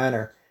some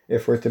manner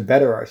if we're to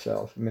better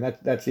ourselves. I mean,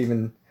 that's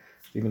even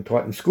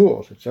taught in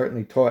schools. It's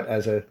certainly taught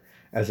as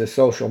a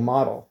social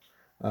model,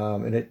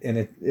 and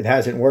it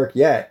hasn't worked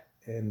yet.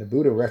 And the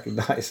Buddha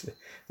recognized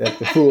that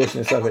the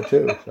foolishness of it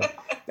too. So,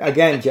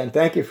 again, Jen,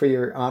 thank you for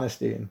your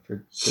honesty and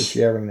for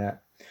sharing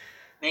that.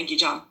 Thank you,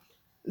 John.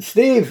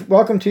 Steve,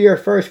 welcome to your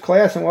first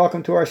class and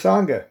welcome to our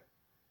Sangha.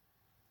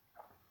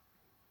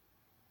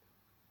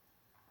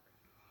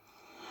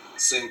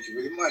 Thank you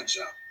very much,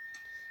 John.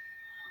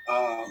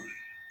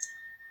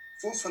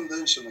 Four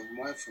foundation of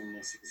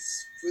mindfulness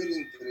is very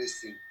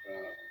interesting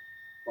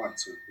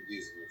parts of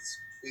Buddhism. It's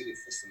very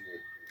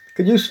fascinating.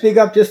 Could you speak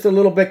up just a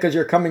little bit because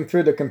you're coming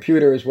through the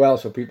computer as well,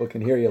 so people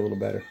can hear you a little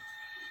better?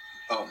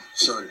 Oh,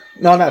 sorry.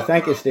 No,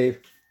 thank you, Steve.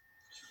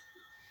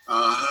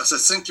 So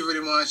thank you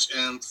very much.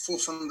 And four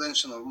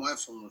foundation of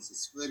mindfulness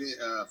is very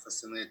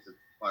fascinating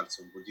parts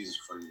of Buddhism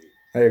for me.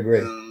 I agree.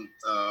 And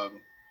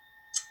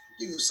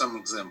give you some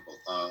example.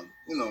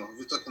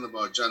 We're talking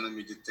about jhana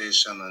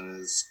meditation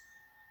and it's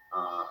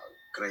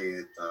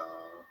great,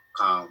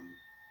 calm,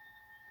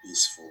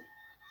 peaceful.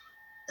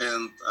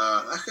 And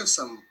I have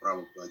some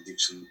probably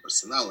addiction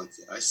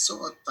personality. I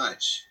so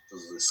attached to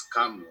this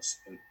calmness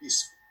and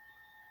peaceful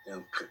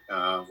And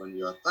when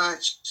you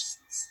attach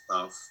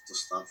stuff to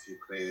stuff, you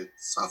create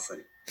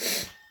suffering.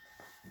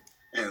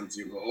 And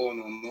you go on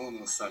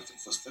and start to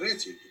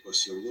frustrate you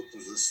because you look at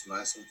this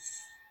nice and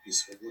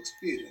peaceful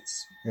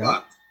experience. Yeah.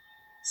 But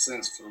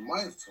thanks for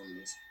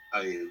mindfulness,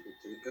 I able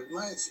to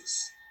recognize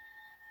this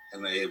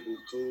and I able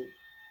to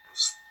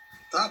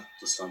stop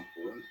to some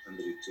point and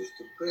return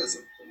to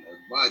present, to my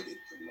body,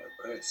 to my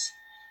breath.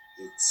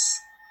 It's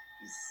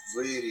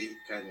very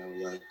kind of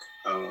like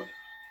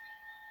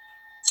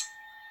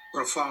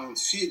profound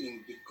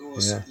feeling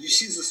because Yeah. you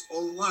see this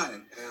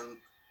online and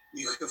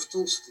you have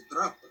tools to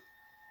drop it.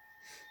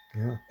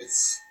 Yeah.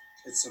 It's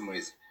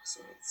amazing. So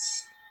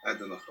it's, I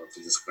don't know how to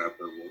describe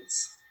the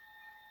words.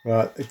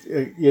 Well,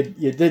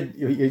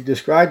 you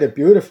described it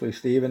beautifully,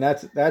 Steve, and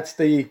that's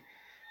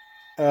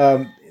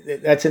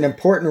an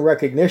important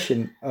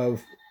recognition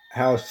of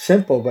how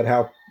simple, but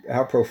how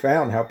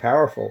profound, how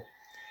powerful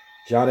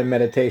jhana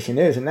meditation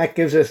is, and that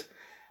gives us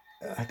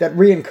that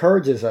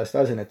re-encourages us,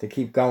 doesn't it, to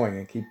keep going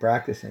and keep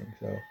practicing.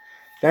 So,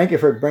 thank you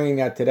for bringing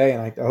that today,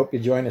 and I hope you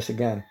join us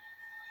again.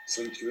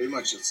 Thank you very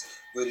much. It's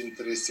very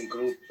interesting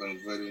group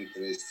and very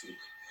interesting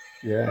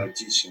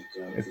teaching.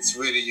 And it's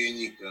very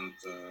unique and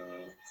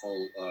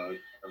whole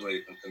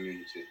American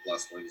community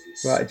plus like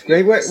this. Well, it's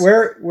great.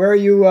 Where are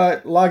you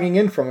logging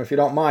in from, if you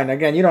don't mind?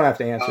 Again, you don't have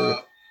to answer it.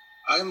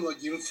 I'm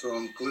logging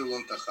from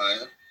Cleveland,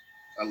 Ohio.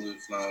 I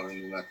live now in the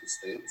United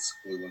States,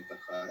 Cleveland,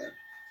 Ohio.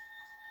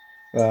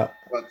 But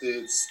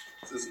it's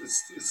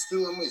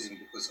still amazing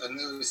because I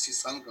never see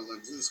Sangha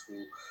like this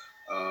who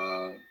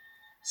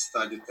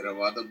study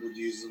Theravada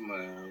Buddhism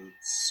and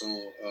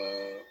so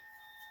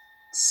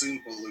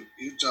simple. Like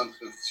you don't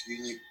have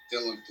unique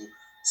talent to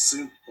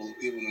simple,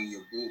 even in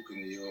your book,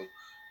 in your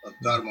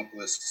Dharma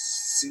class,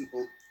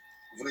 simple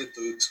way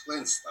to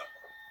explain stuff.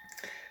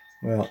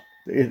 Well,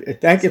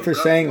 thank you for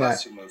saying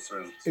that. You, my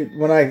friend.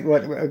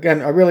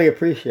 Again, I really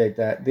appreciate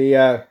that.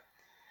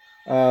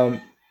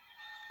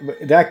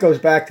 That goes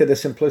back to the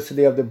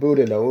simplicity of the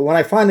Buddha, though. When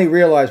I finally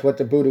realized what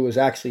the Buddha was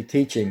actually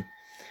teaching,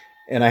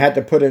 and I had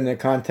to put it in the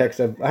context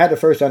of, I had to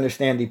first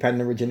understand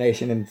dependent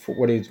origination and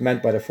what he's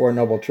meant by the Four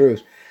Noble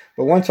Truths.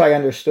 But once I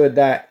understood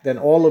that, then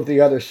all of the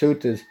other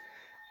suttas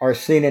are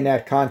seen in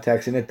that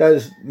context, and it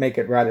does make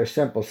it rather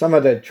simple. Some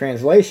of the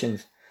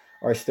translations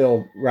are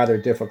still rather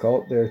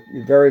difficult. They're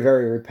very,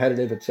 very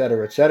repetitive,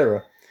 etc.,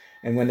 etc.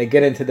 And when they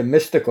get into the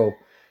mystical,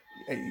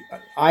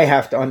 I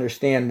have to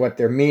understand what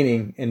they're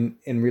meaning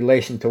in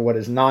relation to what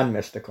is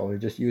non-mystical. They're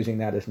just using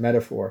that as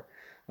metaphor.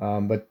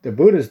 But the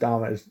Buddha's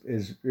Dhamma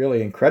is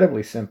really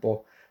incredibly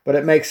simple, but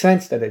it makes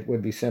sense that it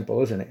would be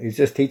simple, isn't it? He's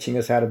just teaching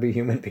us how to be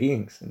human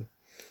beings, and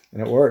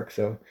it works.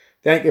 So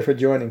thank you for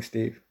joining,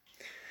 Steve.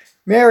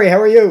 Mary, how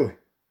are you?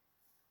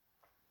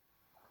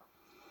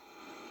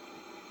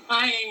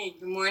 Hi,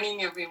 good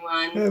morning,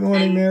 everyone. Good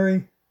morning,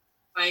 Mary.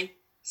 My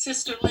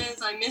sister Liz,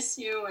 I miss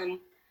you, and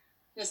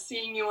just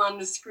seeing you on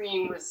the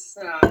screen was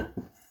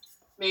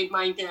made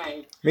my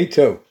day. Me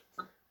too.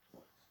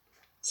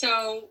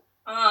 So,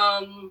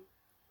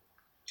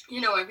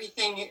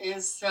 everything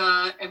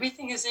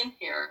is in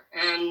here,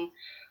 and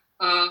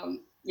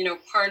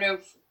part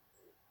of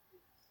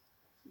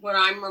what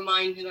I'm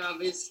reminded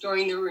of is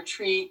during the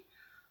retreat,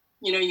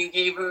 you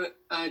gave a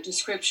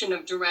description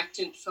of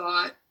directed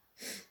thought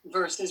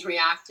versus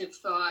reactive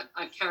thought.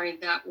 I carried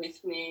that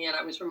with me, and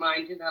I was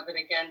reminded of it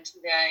again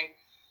today.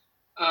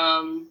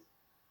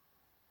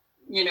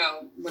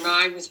 When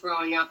I was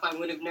growing up, I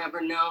would have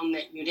never known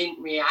that you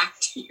didn't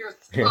react to your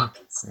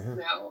thoughts. Yeah.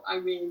 No, I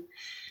mean,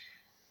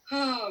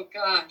 oh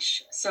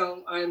gosh.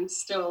 So I'm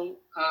still,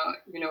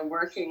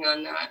 working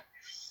on that.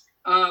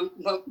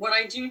 But what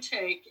I do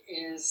take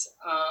is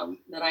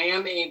that I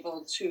am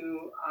able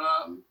to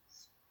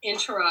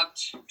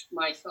interrupt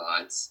my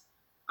thoughts.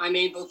 I'm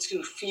able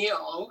to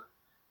feel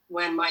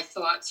when my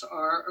thoughts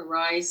are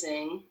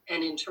arising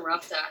and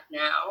interrupt that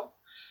now,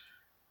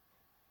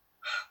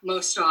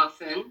 most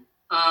often.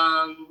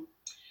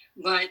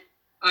 But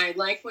I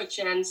like what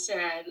Jen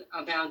said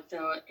about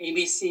the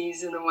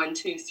ABCs and the 1,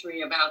 2,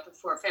 3 about the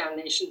 4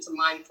 foundations of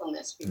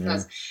mindfulness,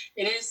 because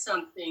it is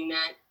something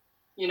that,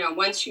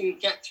 once you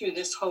get through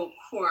this whole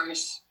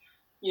course,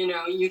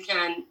 you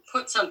can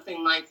put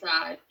something like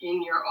that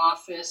in your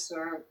office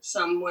or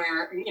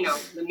somewhere,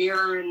 the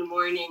mirror in the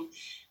morning,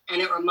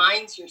 and it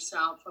reminds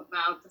yourself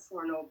about the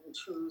Four Noble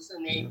Truths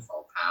and the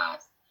Eightfold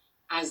Path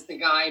as the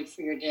guide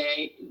for your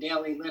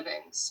daily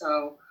living.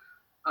 So,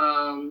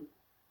 I'm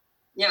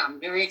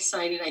very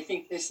excited. I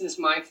think this is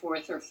my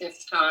 4th or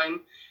 5th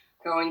time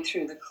going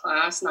through the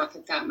class. Not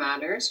that that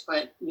matters,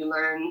 but you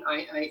learn.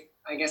 I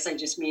guess I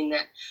just mean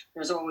that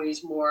there's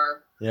always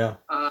more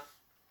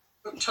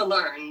to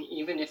learn,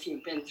 even if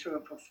you've been through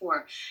it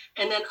before.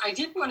 And then I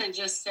did want to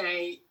just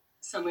say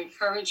some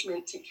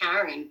encouragement to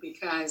Karen,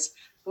 because,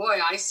 boy,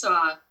 I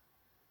saw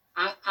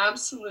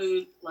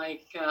absolute,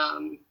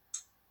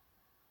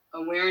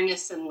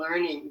 awareness and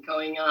learning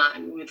going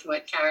on with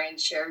what Karen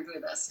shared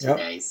with us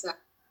today. So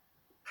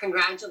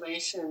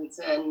congratulations,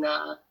 and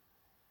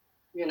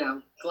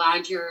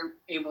glad you're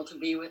able to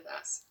be with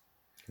us.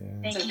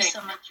 Yeah. Thank you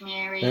so much,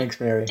 Mary. Thanks,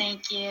 Mary.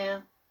 Thank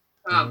you.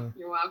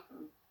 You're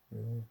welcome.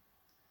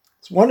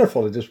 It's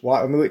wonderful to just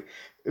watch. I mean,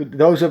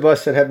 those of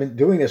us that have been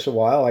doing this a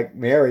while, like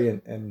Mary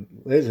and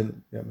Liz,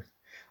 and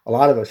a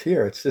lot of us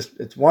here,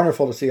 it's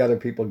wonderful to see other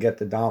people get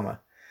the Dhamma,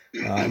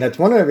 and that's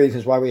one of the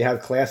reasons why we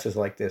have classes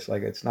like this.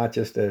 Like, it's not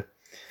just a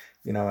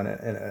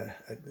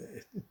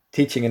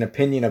teaching an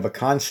opinion of a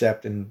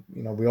concept, and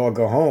we all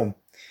go home.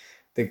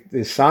 The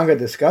Sangha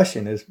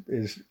discussion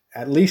is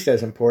at least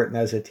as important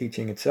as the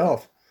teaching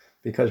itself,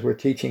 because we're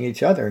teaching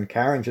each other. And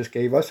Karen just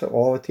gave us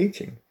all the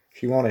teaching.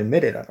 She won't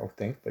admit it, I don't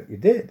think, but you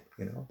did.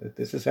 That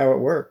this is how it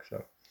works.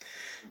 So,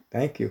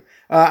 thank you.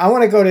 I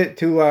want to go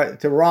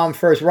to Ram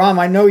first. Ram,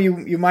 I know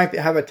you might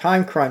have a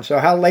time crunch. So,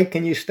 how late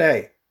can you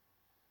stay?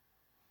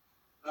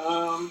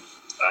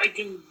 I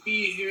can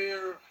be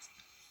here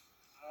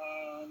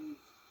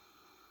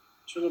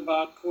till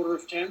about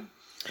 9:45.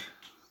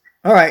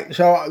 All right.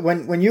 So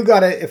when you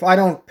got it, if I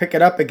don't pick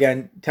it up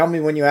again, tell me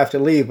when you have to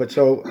leave. But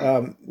so,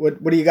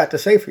 what do you got to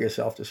say for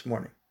yourself this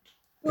morning?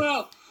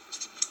 Well,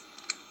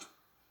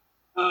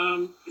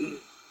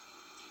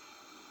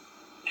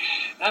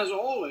 as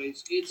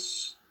always,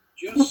 it's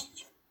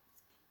just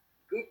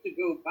good to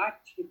go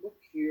back to the book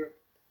here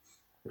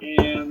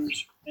and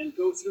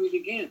go through it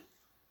again.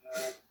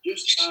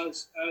 Just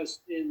as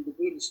in the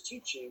Buddhist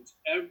teachings,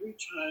 every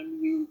time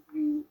you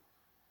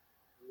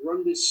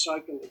run this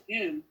cycle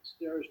again,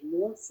 there's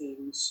more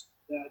things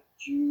that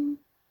you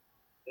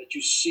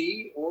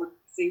see, or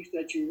things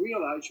that you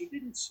realize you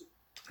didn't see.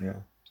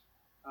 Yeah.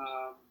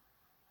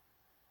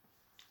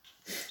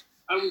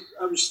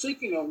 I was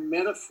thinking of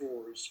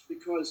metaphors,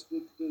 because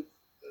the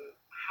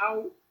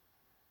how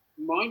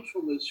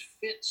mindfulness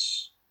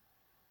fits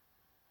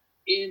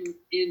in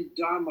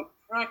Dhamma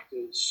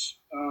practice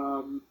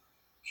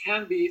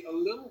can be a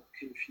little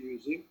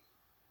confusing,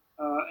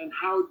 and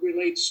how it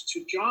relates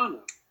to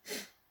jhana.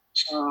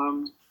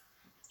 And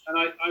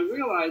I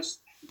realized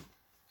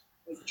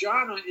that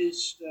jhana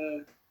is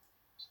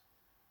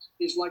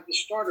like the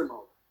starter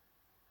motor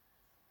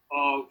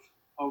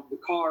of the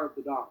car of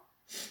the Dhamma.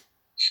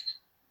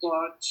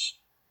 But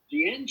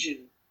the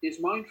engine is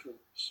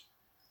mindfulness.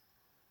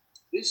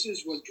 This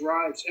is what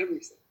drives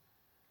everything.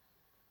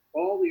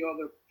 All the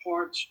other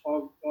parts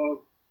of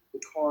the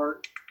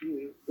car,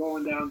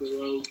 going down the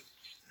road,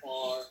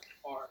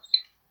 are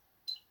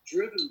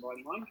driven by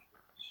mindfulness.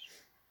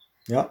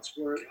 Yeah. That's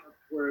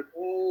where it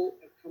all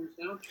comes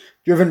down to.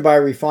 Driven by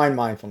refined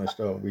mindfulness,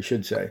 though, we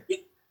should say. Yeah,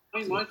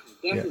 mindfulness,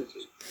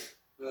 definitely.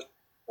 Yeah.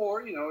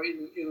 Or, in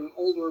an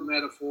older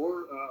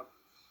metaphor,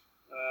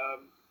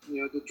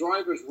 the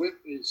driver's whip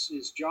is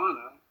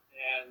jhana,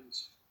 and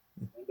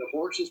the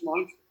horse is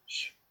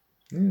mindfulness.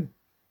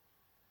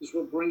 This is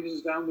what brings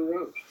us down the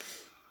road.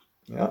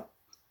 Yeah.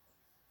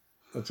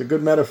 That's a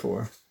good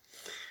metaphor.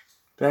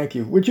 Thank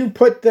you. Would you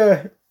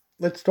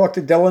let's talk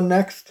to Dylan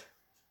next?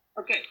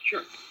 Okay,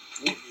 sure.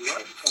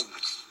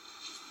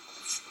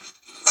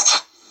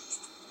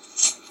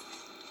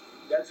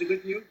 That's a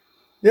good view?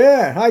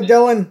 Yeah. Hi,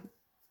 Dylan.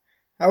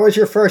 How was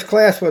your first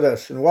class with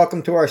us? And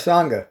welcome to our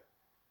Sangha.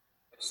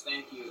 Yes,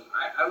 thank you.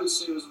 I would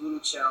say it was a little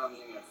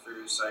challenging at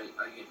first. I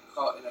get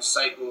caught in a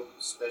cycle,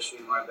 especially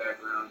in my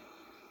background.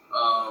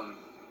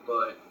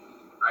 But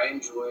I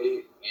enjoyed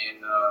it,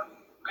 and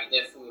I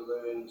definitely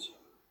learned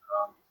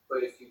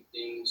quite a few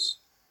things,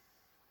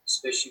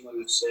 especially when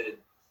you said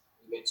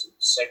you get to the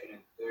second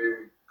and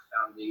third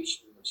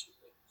foundation, which is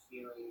like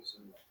feelings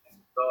and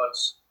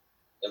thoughts.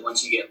 And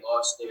once you get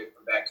lost there,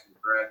 come back to the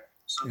breath.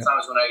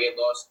 Sometimes when I get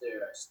lost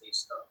there, I stay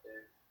stuck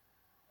there.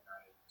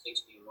 And it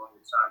takes me a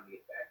longer time to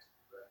get back to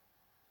the breath.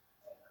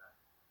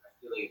 And I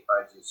feel like if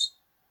I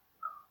just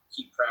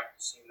keep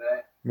practicing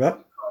that,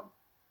 yep.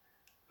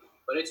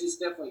 But it's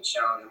definitely a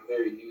challenge. I'm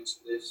very new to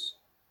this.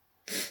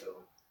 So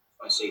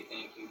I want to say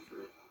thank you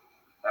for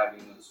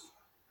having this.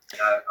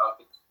 I'll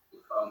continue to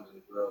come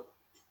and grow.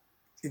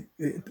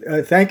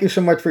 Thank you so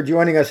much for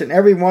joining us. And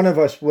every one of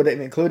us,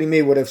 including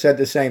me, would have said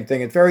the same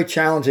thing. It's very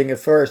challenging at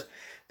first.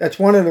 That's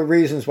one of the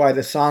reasons why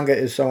the Sangha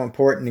is so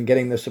important in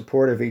getting the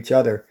support of each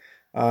other.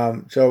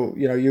 So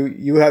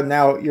you're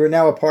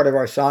now a part of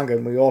our Sangha,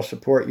 and we all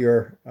support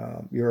your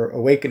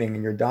awakening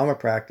and your Dhamma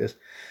practice.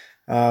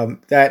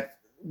 That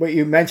what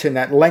you mentioned,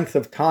 that length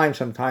of time,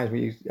 sometimes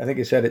I think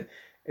you said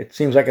it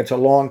seems like it's a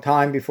long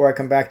time before I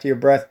come back to your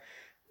breath.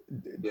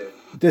 Yeah.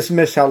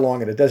 Dismiss how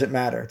long it doesn't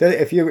matter.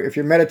 If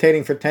you're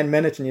meditating for 10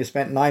 minutes and you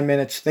spent 9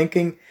 minutes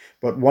thinking,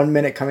 but 1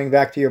 minute coming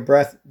back to your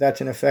breath, that's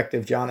an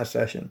effective jhana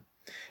session.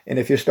 And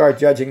if you start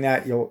judging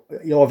that, you'll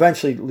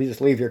eventually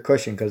just leave your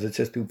cushion, because it's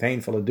just too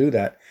painful to do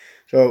that.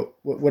 So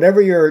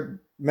whatever your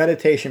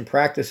meditation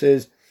practice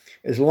is,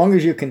 as long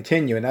as you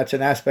continue, and that's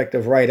an aspect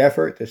of right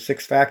effort, the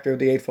sixth factor of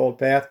the Eightfold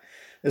Path,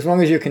 as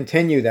long as you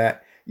continue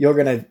that, you're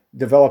going to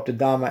develop the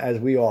Dhamma as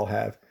we all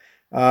have.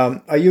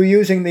 Are you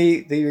using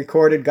the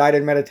recorded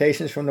guided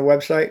meditations from the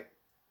website?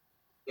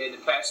 Yeah, the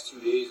past 2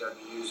 days I've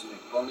been using it.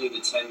 Only the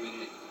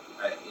 10-minute.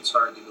 It's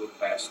hard to go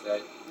past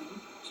that.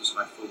 Just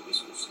my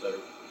focus will start.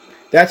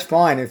 That's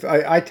fine. If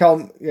I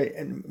tell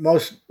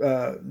most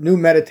new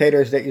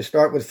meditators that you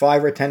start with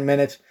 5 or 10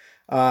 minutes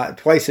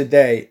twice a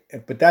day,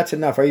 but that's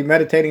enough. Are you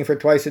meditating for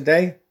twice a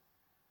day?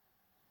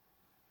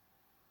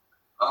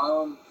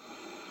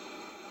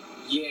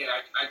 Yeah,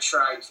 I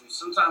try to.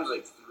 Sometimes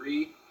like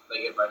 3, like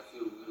if I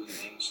feel really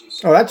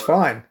anxious. Oh, that's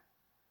fine.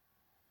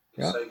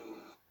 Yeah. Cycle.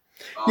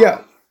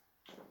 Yeah.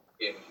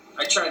 Yeah.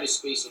 I try to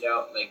space it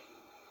out like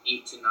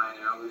 8 to 9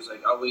 hours.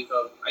 Like I'll wake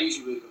up. I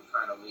usually wake up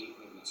kind of late,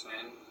 maybe 10,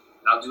 and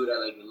I'll do it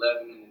at like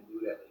 11, and then do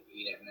it at like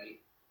 8 at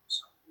night.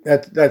 So.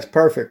 That's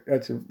perfect.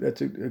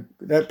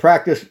 That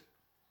practice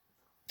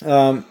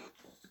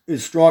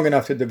is strong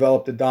enough to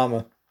develop the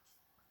Dhamma,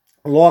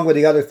 along with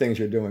the other things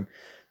you're doing.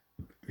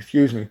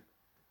 Excuse me.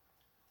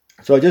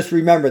 So just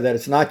remember that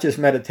it's not just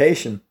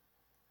meditation.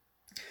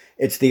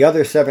 It's the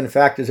other 7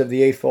 factors of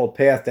the Eightfold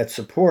Path that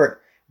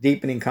support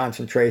deepening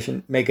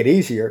concentration, make it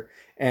easier.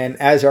 And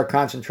as our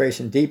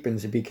concentration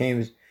deepens, we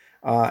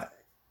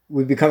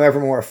become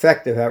ever more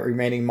effective at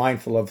remaining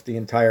mindful of the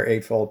entire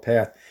Eightfold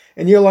Path.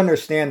 And you'll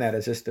understand that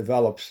as this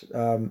develops.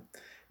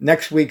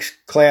 Next week's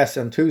class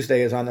on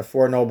Tuesday is on the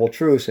Four Noble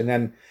Truths, and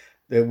then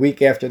the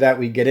week after that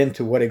we get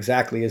into what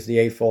exactly is the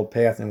Eightfold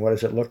Path and what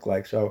does it look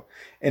like. So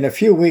in a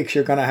few weeks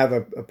you're going to have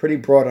a pretty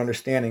broad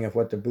understanding of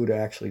what the Buddha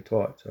actually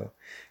taught. So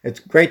it's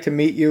great to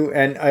meet you.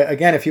 And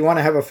again, if you want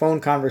to have a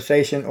phone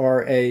conversation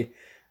or a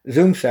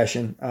Zoom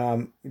session,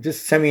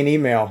 just send me an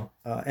email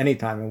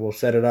anytime and we'll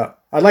set it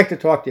up. I'd like to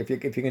talk to you.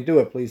 If you can do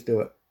it, please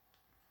do it.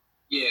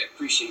 Yeah,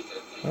 appreciate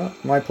that. Well,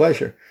 my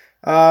pleasure.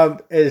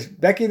 Is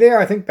Becky there?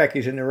 I think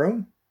Becky's in the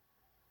room.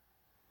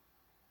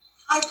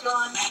 Hi,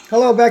 John.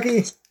 Hello,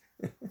 Becky.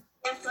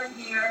 Yes, I'm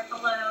here.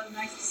 Hello.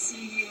 Nice to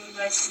see you.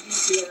 Nice to be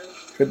here.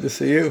 Good to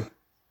see you.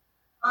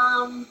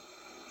 I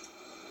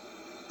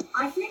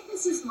think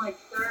this is my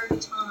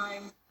 3rd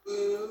time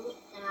through,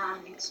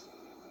 and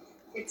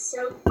it's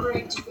so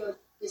great to go through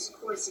this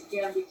course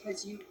again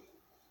because you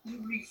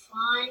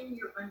refine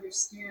your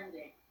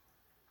understanding,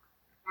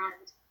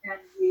 and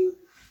you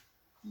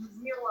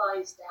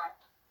realize that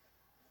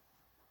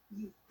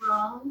you've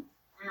grown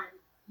and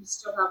you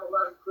still have a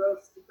lot of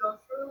growth to go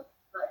through,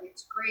 but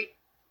it's great.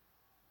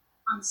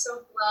 I'm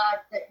so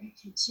glad that you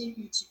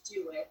continue to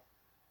do it,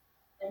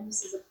 and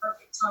this is a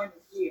perfect time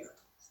of year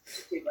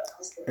to do it.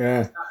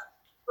 I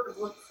sort of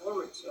look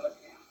forward to it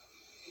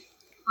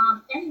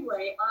now.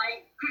 Anyway,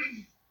 I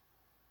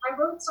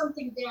wrote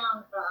something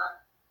down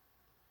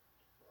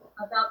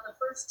about the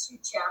first 2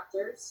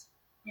 chapters,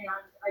 and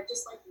I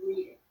just like to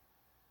read it.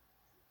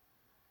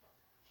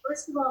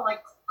 First of all, I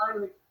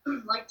would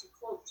like to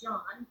quote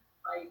John,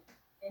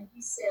 and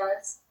he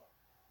says,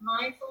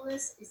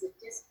 "Mindfulness is a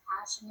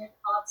dispassionate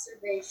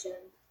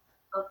observation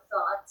of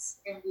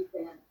thoughts and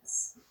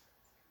events."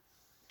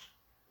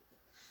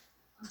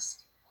 I'll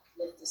just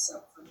lift this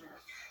up from that.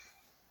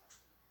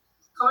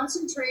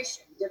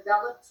 Concentration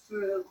developed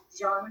through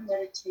jhana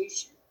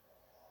meditation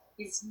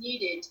is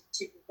needed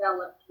to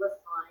develop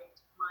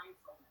refined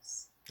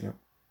mindfulness. Yep.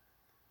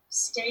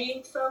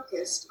 Staying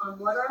focused on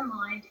what our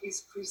mind is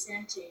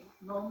presenting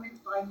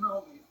moment by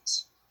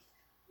moment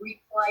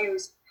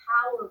requires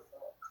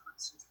powerful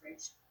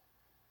concentration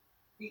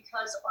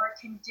because our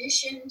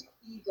conditioned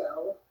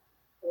ego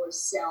or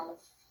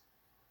self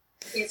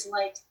is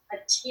like a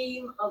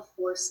team of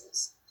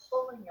horses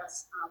pulling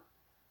us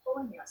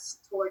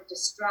toward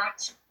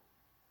distraction,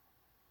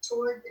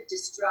 toward the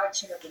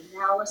distraction of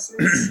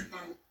analysis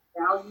and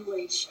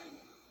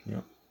evaluation,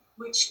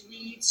 which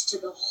leads to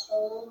the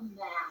whole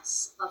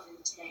mass of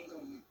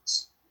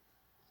entanglement.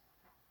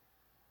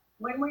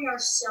 When we are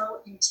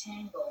so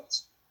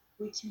entangled,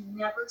 we can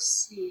never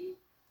see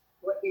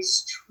what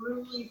is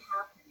truly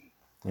happening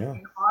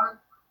in our life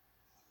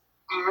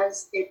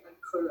as it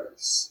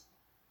occurs.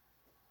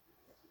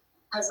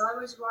 As I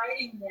was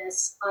writing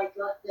this, I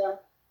got to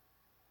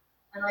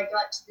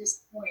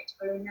this point.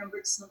 I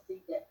remembered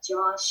something that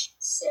Josh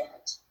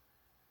said.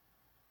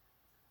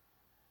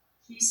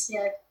 He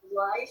said,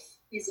 "Life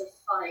is a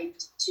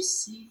fight to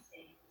see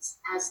things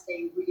as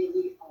they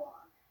really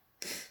are."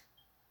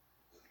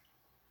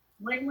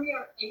 When we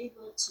are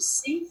able to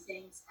see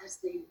things as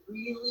they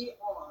really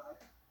are,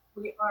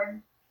 we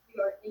are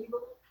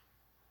able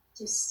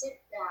to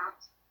sit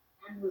back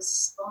and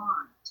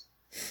respond,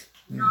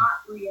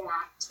 not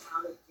react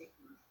out of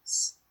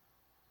ignorance.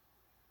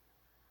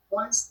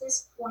 Once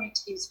this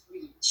point is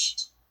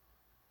reached,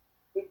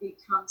 it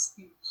becomes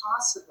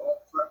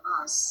impossible for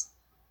us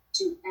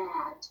to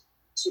add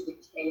to the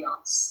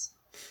chaos.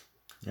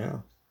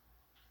 Yeah.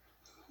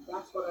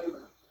 That's what I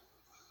wrote.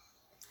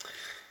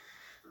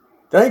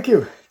 Thank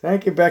you,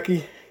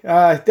 Becky.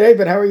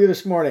 David, how are you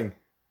this morning?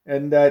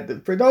 And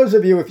for those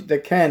of you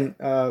that can,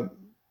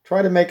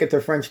 try to make it to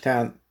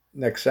Frenchtown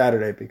next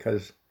Saturday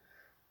because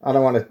I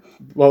don't want to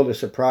blow the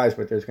surprise,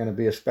 but there's going to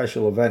be a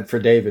special event for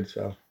David.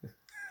 So,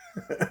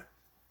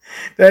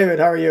 David,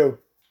 how are you?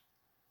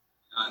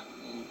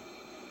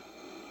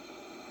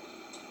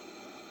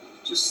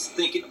 Just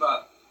thinking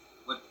about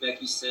what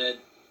Becky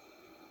said,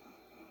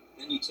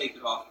 then you take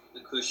it off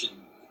the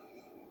cushion.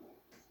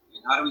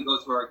 And how do we go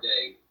through our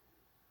day?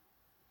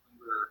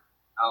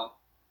 how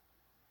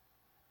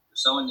we're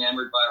so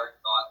enamored by our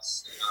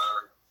thoughts and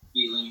our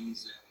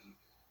feelings, and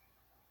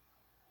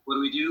what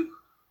do?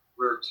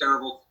 We're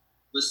terrible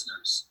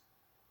listeners.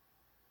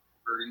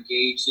 We're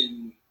engaged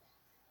in,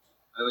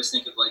 I always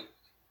think of like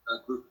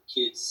a group of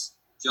kids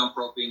jump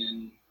roping,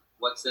 and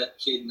what's that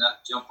kid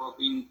not jump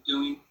roping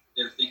doing?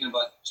 They're thinking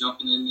about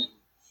jumping in and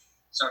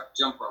start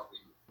jump roping.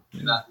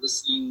 They're not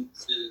listening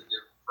to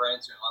their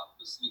friends, they're not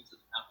listening to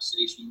the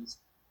conversations.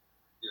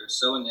 They're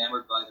so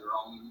enamored by their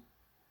own,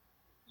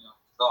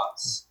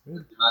 thoughts that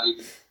they're not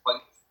even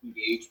quite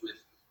engaged with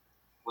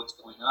what's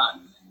going on.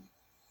 And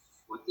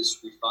what this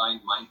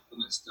refined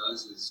mindfulness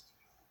does is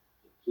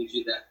it gives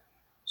you that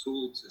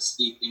tool to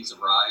see things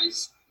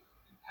arise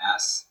and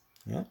pass,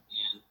 and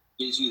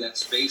gives you that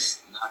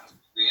space not to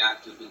be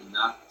reactive and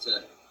not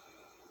to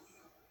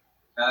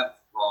have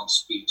wrong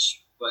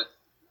speech, but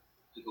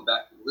to go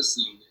back to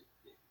listening.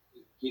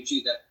 It gives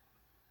you that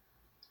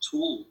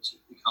tool to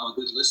become a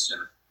good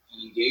listener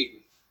and engage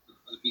with what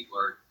other people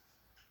are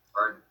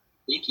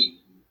thinking.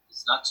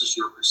 It's not just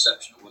your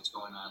perception of what's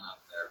going on out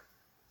there.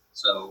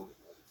 So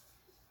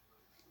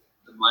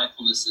the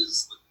mindfulness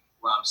is, like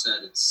Ram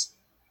said, that's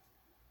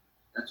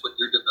what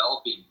you're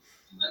developing,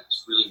 and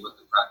that's really what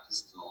the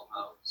practice is all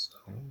about. So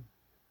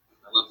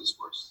I love this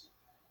course.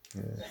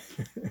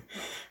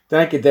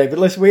 Thank you, David.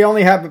 Listen, we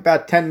only have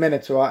about 10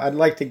 minutes, so I'd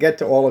like to get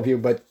to all of you,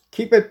 but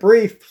keep it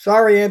brief.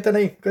 Sorry,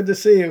 Anthony. Good to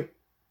see you.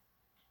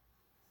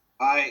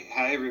 Hi,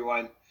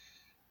 everyone.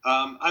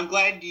 I'm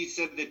glad you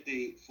said that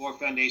the 4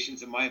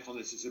 foundations of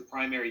mindfulness is a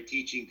primary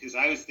teaching, because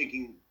I was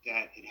thinking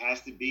that it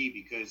has to be,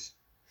 because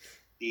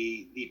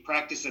the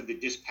practice of the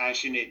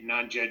dispassionate,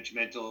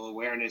 non-judgmental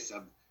awareness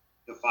of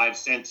the 5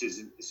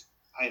 senses,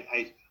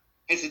 I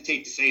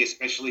hesitate to say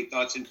especially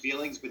thoughts and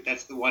feelings, but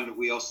that's the one that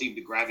we all seem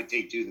to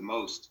gravitate to the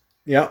most.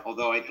 Yeah.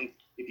 Although I think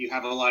if you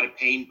have a lot of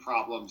pain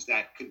problems,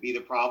 that could be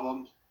the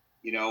problem,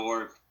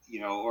 or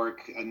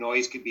a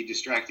noise could be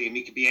distracting. I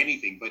mean, it could be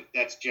anything, but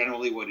that's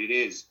generally what it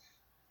is.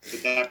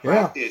 But that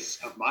practice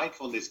of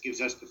mindfulness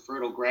gives us the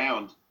fertile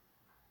ground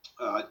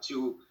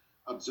to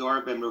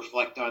absorb and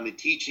reflect on the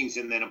teachings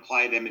and then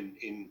apply them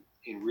in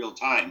real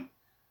time,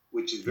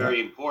 which is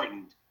very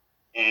important.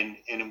 And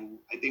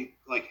I think,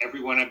 like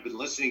everyone I've been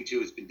listening to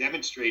has been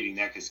demonstrating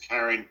that, because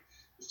Karen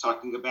was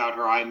talking about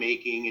her eye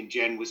making, and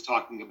Jen was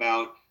talking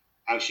about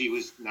how she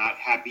was not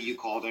happy you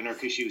called on her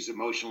because she was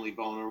emotionally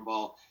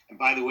vulnerable. And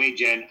by the way,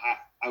 Jen,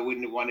 I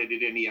wouldn't have wanted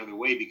it any other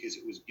way, because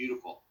it was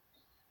beautiful.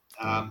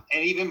 And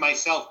even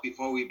myself,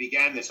 before we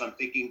began this, I'm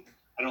thinking,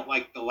 I don't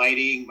like the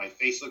lighting. My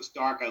face looks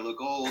dark. I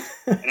look old.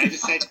 And I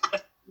just said,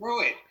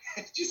 screw it.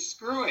 Just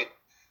screw it.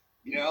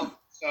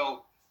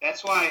 So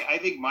that's why I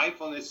think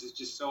mindfulness is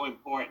just so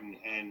important.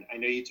 And I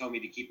know you told me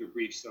to keep it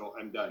brief, so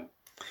I'm done.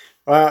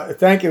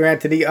 Thank you,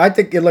 Anthony. I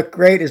think you look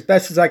great. As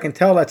best as I can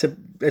tell, it's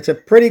a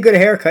pretty good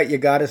haircut you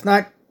got. It's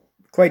not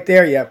quite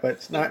there yet, but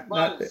it's not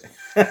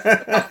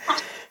there.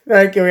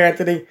 Thank you,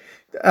 Anthony.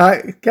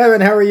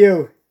 Kevin, how are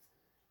you?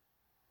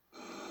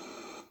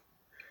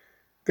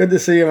 Good to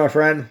see you, my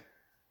friend.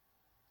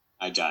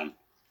 Hi, John.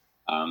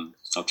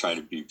 I'll try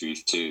to be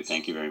brief too.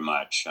 Thank you very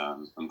much.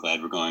 I'm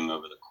glad we're going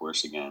over the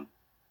course again.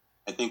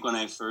 I think when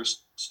I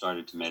first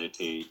started to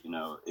meditate,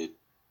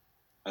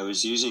 I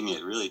was using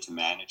it really to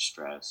manage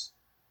stress,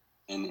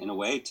 and in a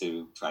way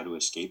to try to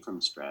escape from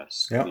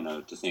stress.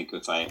 To think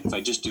if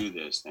I just do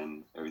this,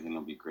 then everything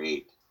will be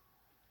great.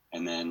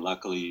 And then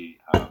luckily,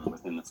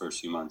 within the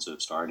first few months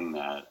of starting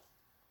that,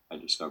 I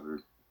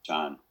discovered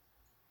John.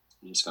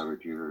 I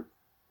discovered your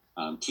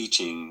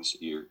teachings,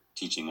 your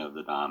teaching of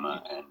the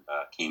Dhamma, and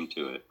came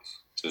to it.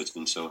 So it's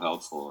been so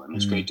helpful, and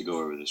it's great to go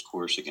over this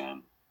course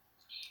again.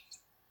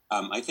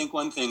 I think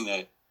one thing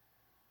that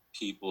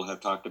people have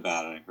talked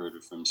about, and I heard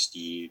it from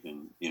Steve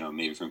and,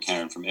 maybe from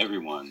Karen, from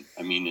everyone,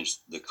 is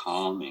the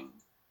calming.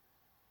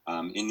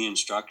 In the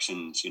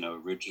instructions,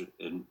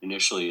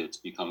 initially it's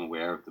become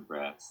aware of the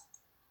breath,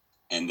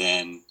 and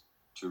then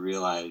to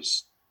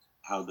realize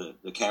how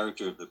the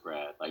character of the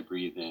breath, I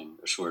breathe in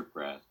a short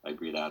breath, I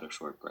breathe out a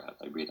short breath,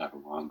 I breathe out a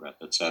long breath,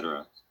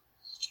 etc.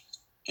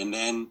 And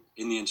then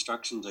in the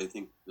instructions, I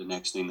think the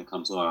next thing that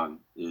comes along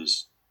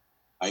is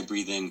I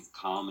breathe in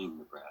calming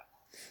the breath,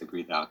 I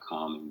breathe out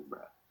calming the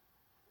breath.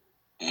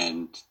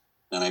 And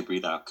then I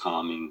breathe out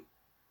calming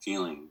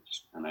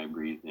feelings, and I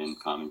breathe in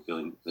calming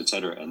feelings,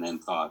 etc., and then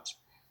thoughts.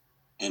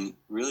 And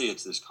really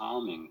it's this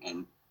calming.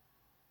 And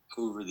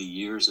over the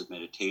years of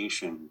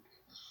meditation,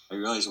 I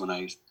realize when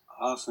I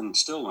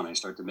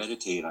start to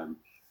meditate, I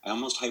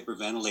almost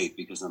hyperventilate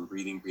because I'm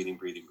breathing.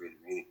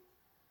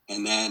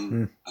 And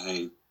then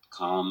I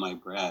calm my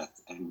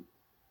breath. And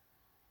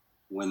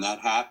when that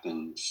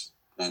happens,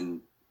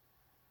 then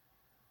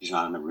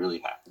jhana really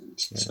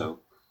happens. Yeah. So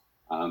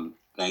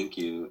thank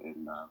you.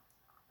 And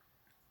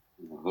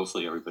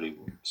hopefully everybody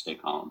will stay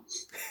calm.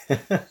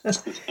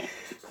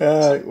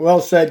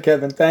 Well said,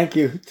 Kevin. Thank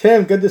you.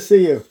 Tim, good to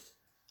see you.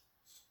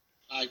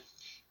 Hi.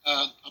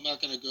 I'm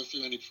not going to go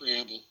through any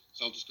preamble,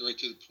 so I'll just go right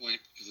to the point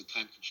because of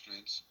time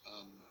constraints.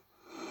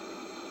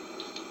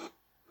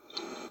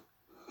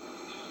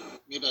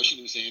 maybe I shouldn't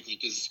even say anything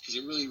because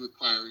it really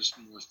requires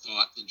more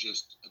thought than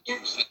just a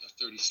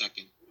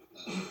 30-second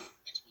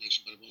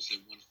explanation. But I will say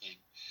one thing: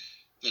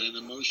 that an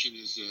emotion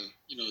is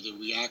the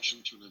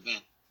reaction to an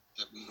event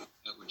that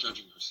we're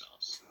judging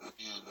ourselves,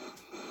 and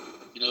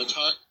it's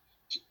hard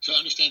to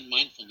understand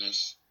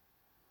mindfulness.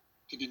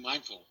 To be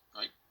mindful,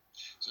 right?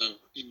 So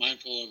be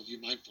mindful of your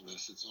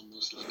mindfulness. It's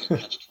almost like a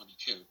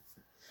catch-22.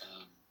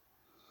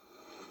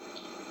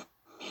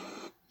 And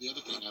the other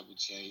thing I would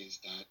say is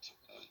that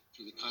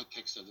through the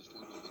context of the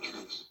Four Noble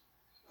Truths,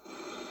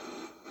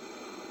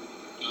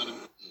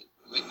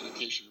 right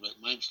meditation, right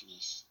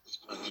mindfulness is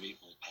part of that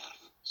Eightfold Path.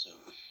 So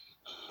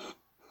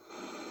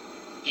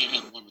you can't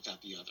have one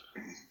without the other.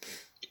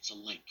 It's a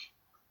link.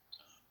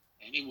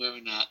 Anywhere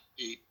in that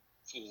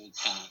Eightfold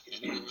Path,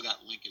 anywhere where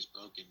that link is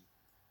broken,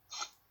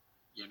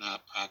 you're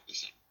not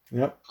practicing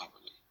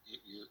properly.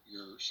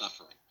 You're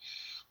suffering.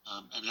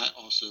 And that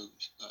also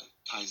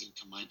ties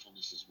into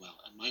mindfulness as well.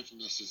 And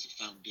mindfulness is a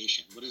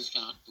foundation. What does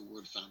the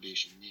word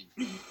foundation mean?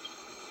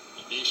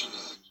 Foundation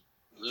is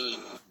a very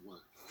important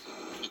word.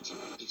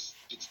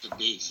 It's the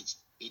base.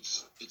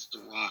 It's the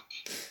rock.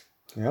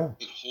 Yeah.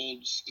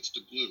 It's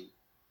the glue.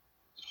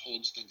 It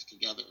holds things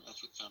together.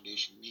 That's what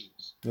foundation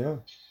means. Yeah.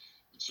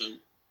 And so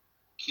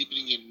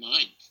keeping in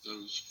mind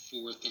those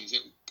four things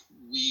that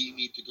we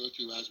need to go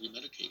through as we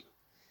meditate.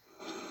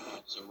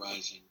 Thoughts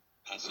arising,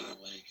 passing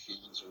away,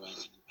 feelings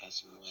arising and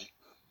passing away,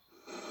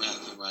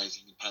 breath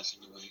arising and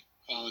passing away,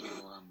 quality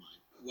of our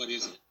mind. What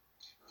is it?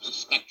 It's a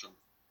spectrum.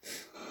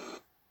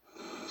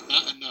 It's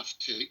not enough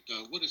to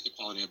go, what is the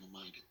quality of a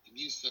mind? It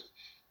needs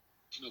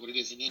to know what it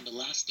is. And then the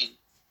last thing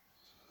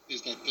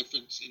is that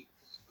difference in...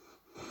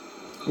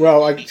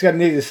 Well, I just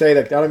need to say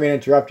that, I don't mean to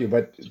interrupt you,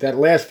 but that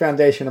last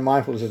foundation of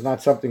mindfulness is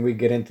not something we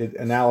get into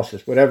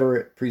analysis. Whatever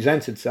it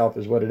presents itself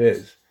is what it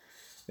is.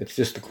 It's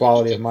just the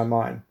quality of my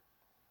mind.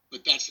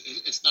 But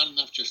it's not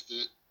enough just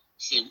to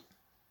say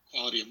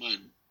quality of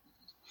mind.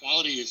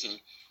 Quality is a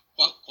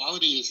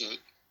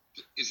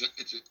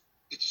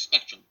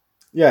spectrum.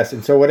 Yes,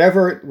 and so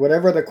whatever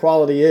the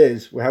quality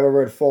is,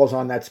 however it falls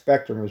on that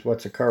spectrum is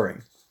what's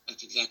occurring.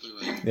 That's exactly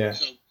right. Yeah.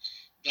 So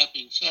that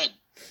being said,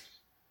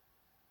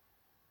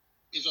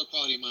 is our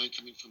quality of mind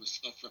coming from a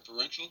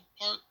self-referential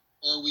part,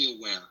 or are we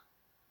aware?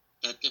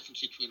 That difference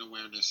between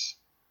awareness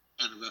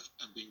and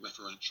being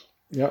referential.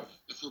 Yep.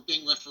 If we're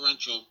being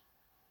referential,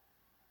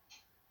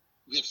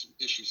 we have some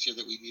issues here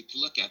that we need to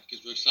look at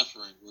because we're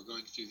suffering. We're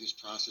going through this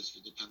process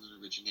of dependent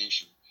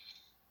origination.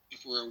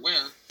 If we're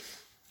aware,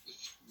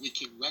 if we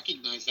can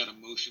recognize that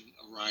emotion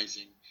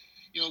arising,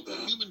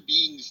 human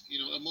beings,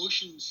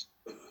 emotions,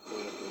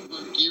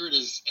 we're geared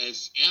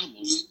as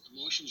animals.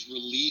 Emotions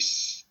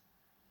release.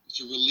 It's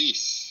a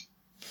release.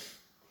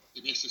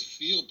 It makes us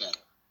feel better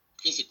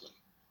physically.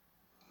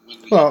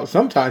 Well,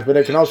 sometimes, but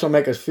it can also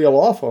make us feel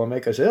awful and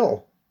make us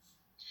ill.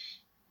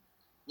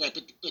 Right,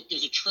 but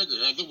there's a trigger.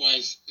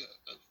 Otherwise,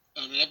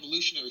 on an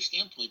evolutionary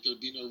standpoint, there would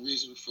be no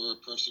reason for a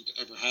person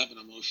to ever have an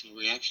emotional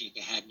reaction if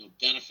they had no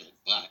benefit.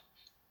 But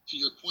to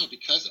your point,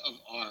 because of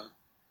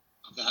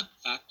that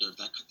factor,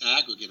 that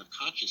aggregate of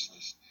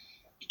consciousness,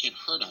 it can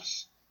hurt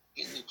us.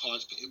 It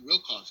will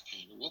cause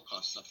pain. It will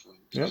cause suffering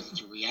because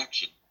it's a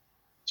reaction.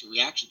 It's a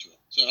reaction to it.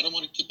 So I don't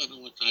want to keep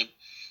everyone time.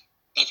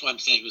 That's why I'm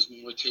saying there's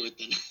more to it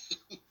than.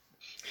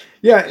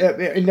 Yeah,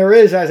 and there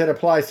is as it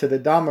applies to the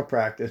Dhamma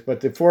practice,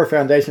 but the four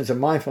foundations of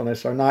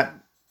mindfulness are not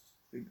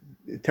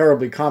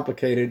terribly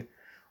complicated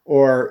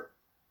or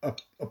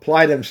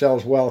apply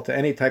themselves well to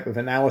any type of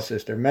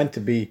analysis. They're meant to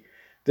be,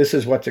 this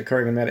is what's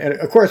occurring in meditation.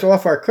 And of course,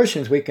 off our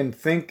cushions, we can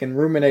think and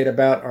ruminate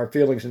about our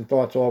feelings and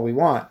thoughts all we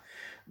want.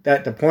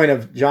 That the point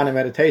of jhana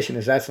meditation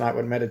is that's not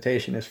what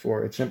meditation is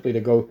for. It's simply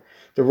to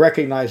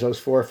recognize those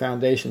four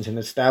foundations and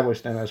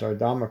establish them as our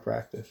Dhamma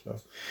practice. So,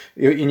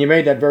 and you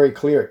made that very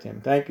clear, Tim.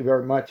 Thank you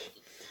very much.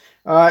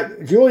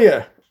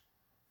 Julia,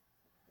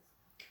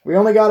 we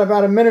only got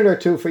about a minute or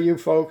two for you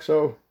folks,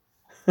 so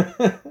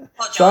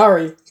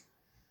sorry.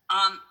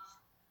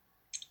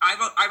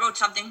 I wrote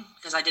something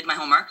because I did my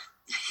homework.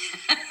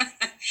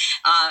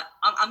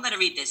 I'm going to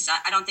read this.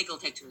 I don't think it'll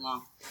take too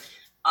long.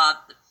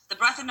 The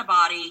breath in the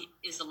body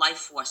is the life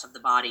force of the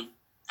body.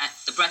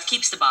 The breath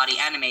keeps the body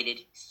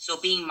animated. So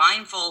being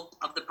mindful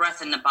of the breath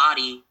in the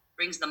body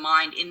brings the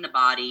mind in the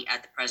body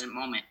at the present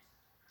moment.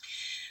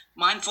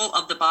 Mindful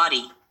of the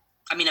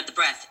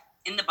breath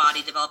in the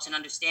body develops an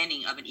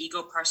understanding of an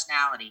ego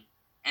personality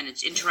and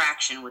its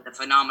interaction with the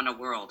phenomena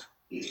world.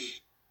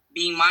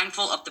 Being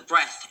mindful of the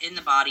breath in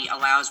the body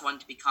allows one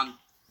to become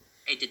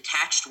a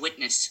detached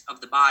witness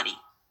of the body.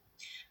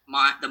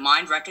 The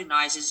mind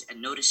recognizes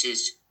and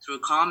notices through a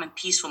calm and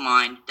peaceful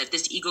mind that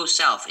this ego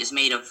self is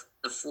made of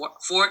the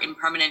four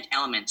impermanent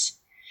elements.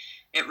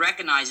 It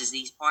recognizes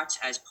these parts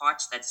as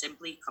parts that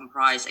simply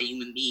comprise a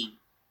human being.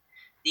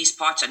 These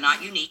parts are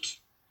not unique.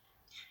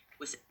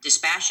 With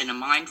dispassion, a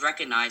mind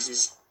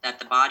recognizes that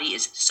the body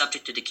is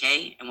subject to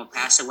decay and will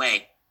pass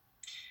away.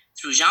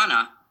 Through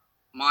jhana,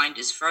 mind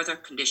is further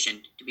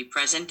conditioned to be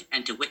present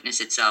and to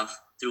witness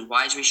itself through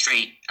wise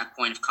restraint at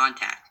point of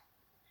contact.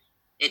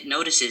 It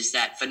notices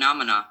that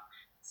phenomena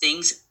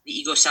Things the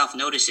ego self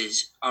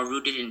notices are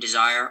rooted in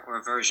desire or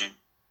aversion.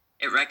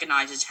 It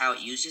recognizes how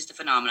it uses the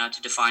phenomena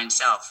to define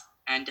self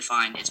and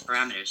define its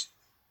parameters.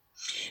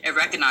 It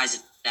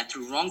recognizes that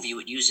through wrong view,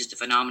 it uses the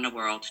phenomena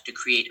world to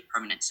create a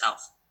permanent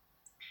self.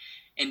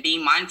 In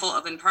being mindful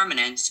of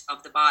impermanence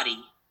of the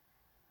body,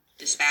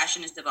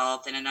 dispassion is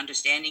developed in an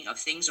understanding of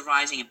things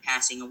arising and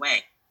passing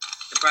away.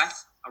 The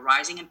breath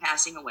arising and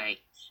passing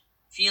away.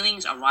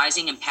 Feelings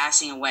arising and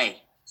passing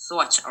away.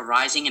 Thoughts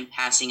arising and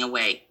passing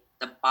away.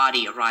 The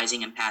body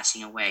arising and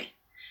passing away.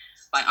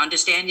 By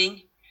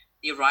understanding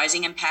the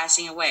arising and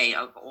passing away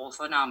of all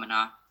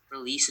phenomena,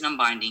 release and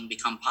unbinding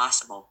become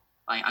possible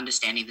by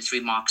understanding the three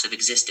marks of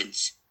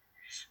existence.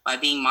 By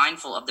being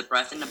mindful of the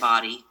breath in the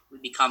body, we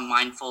become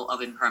mindful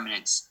of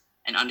impermanence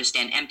and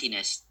understand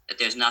emptiness, that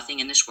there's nothing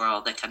in this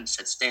world that can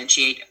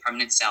substantiate a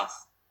permanent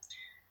self.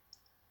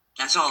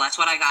 That's all. That's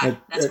what I got.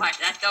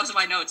 Those are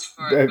my notes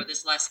for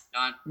this lesson,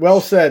 John.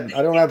 Well said.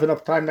 I don't have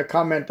enough time to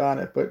comment on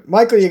it, but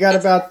Michael, you got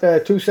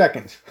about 2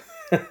 seconds.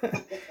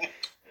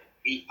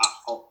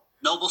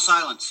 Noble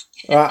silence.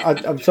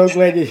 I'm so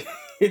glad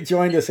you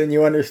joined us and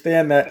you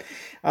understand that.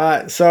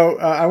 So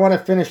I want to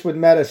finish with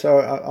metta, so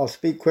I'll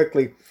speak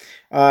quickly.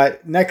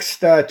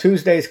 Next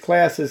Tuesday's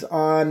class is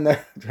on, I'm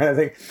trying to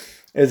think,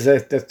 is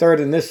the third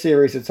in this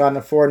series. It's on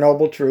the Four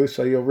Noble Truths,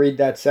 so you'll read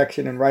that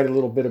section and write a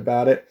little bit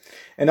about it.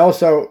 And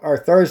also our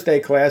Thursday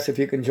class, if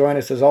you can join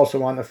us, is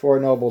also on the Four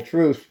Noble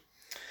Truths.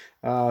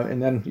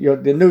 And then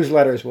the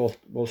newsletters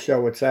will show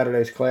what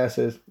Saturday's class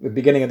is. The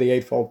beginning of the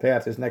Eightfold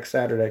Path is next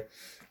Saturday.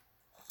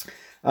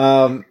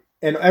 And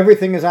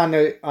everything is on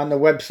the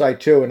website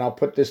too, and I'll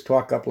put this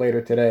talk up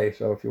later today.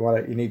 So if you want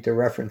it, you need to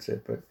reference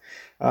it. But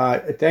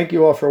thank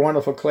you all for a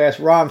wonderful class.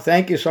 Ram,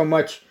 thank you so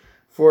much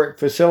for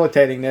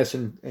facilitating this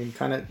and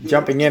kind of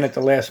jumping in at the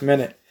last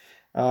minute.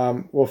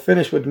 We'll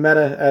finish with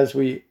metta as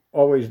we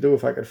always do,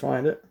 if I could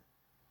find it.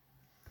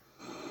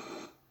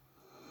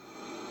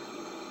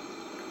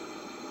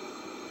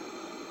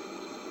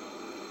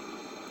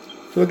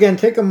 So again,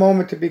 take a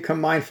moment to become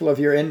mindful of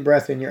your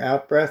in-breath and your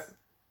out-breath.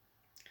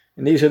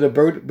 And these are the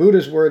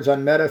Buddha's words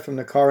on metta from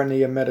the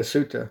Karaniya Metta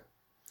Sutta.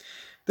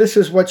 This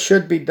is what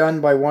should be done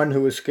by one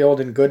who is skilled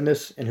in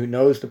goodness and who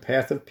knows the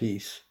path of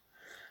peace.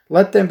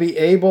 Let them be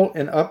able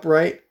and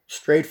upright,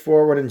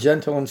 straightforward and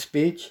gentle in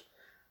speech,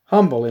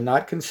 humble and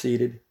not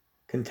conceited,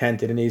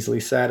 contented and easily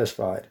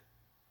satisfied.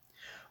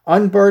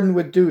 Unburdened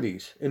with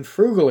duties and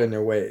frugal in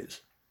their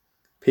ways,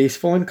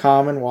 peaceful and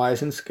calm and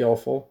wise and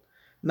skillful,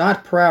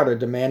 not proud or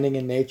demanding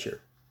in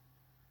nature.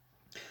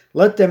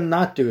 Let them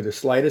not do the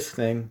slightest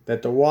thing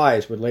that the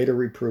wise would later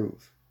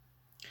reprove.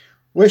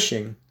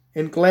 Wishing,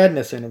 in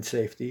gladness and in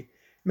safety,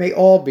 may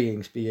all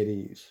beings be at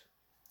ease.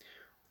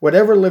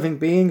 Whatever living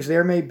beings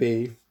there may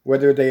be,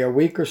 whether they are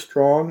weak or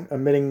strong,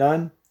 omitting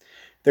none,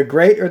 the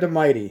great or the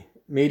mighty,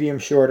 medium,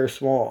 short, or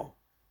small,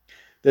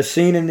 the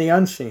seen and the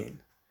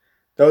unseen,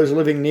 those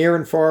living near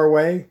and far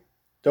away,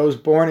 those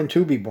born and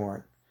to be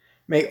born,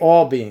 may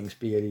all beings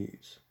be at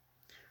ease.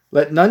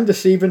 Let none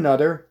deceive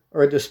another,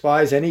 or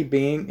despise any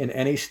being in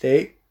any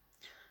state.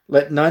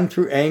 Let none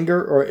through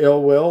anger or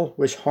ill will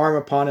wish harm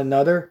upon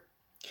another.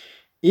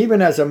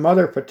 Even as a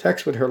mother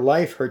protects with her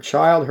life her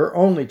child, her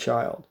only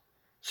child,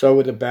 so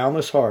with a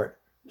boundless heart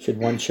should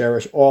one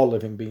cherish all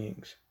living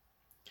beings.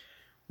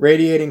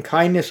 Radiating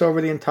kindness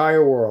over the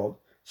entire world,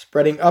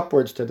 spreading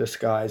upwards to the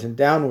skies and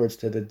downwards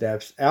to the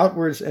depths,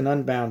 outwards and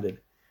unbounded,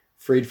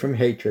 freed from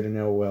hatred and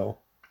ill will.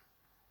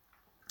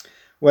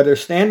 Whether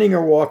standing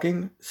or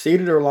walking,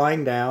 seated or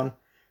lying down,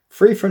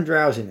 free from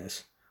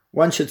drowsiness,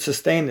 one should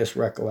sustain this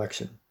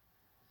recollection.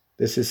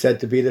 This is said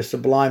to be the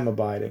sublime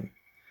abiding.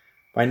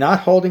 By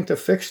not holding to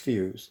fixed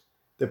views,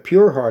 the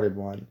pure-hearted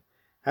one,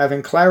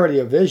 having clarity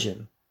of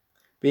vision,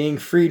 being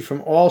freed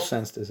from all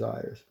sense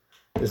desires,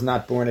 is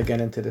not born again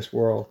into this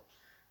world.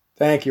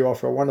 Thank you all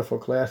for a wonderful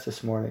class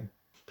this morning.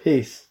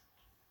 Peace.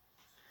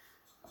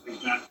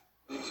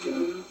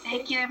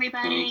 Thank you,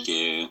 everybody. Thank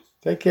you.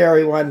 Take care,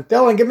 everyone.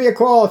 Dylan, give me a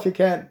call if you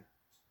can.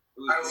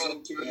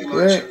 Thank you very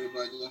much,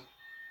 everybody.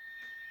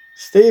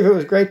 Steve, it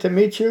was great to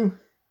meet you.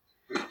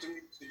 Great to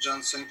meet you,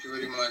 John. Thank you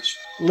very much.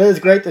 Liz,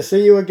 great to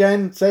see you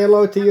again. Say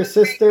hello to your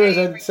sisters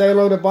and say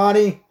hello to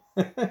Bonnie.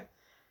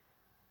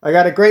 I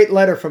got a great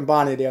letter from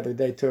Bonnie the other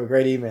day, too. A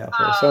great email.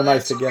 So it was so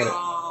nice to get it.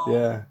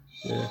 Yeah.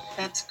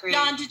 That's great.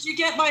 John, did you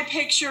get my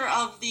picture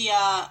of the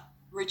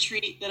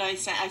retreat that I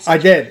sent? I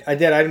did. I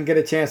didn't get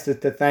a chance to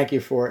thank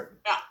you for it.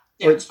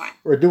 Yeah, it's fine.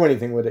 Or do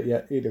anything with it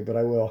yet either, but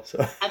I will. So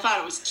I thought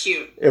it was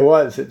cute. It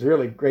was. It's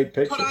really great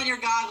picture. Put on your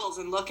goggles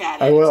and look at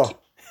it. I will.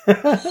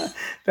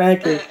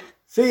 Thank you.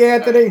 See you,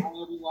 Anthony. Bye,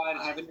 everyone.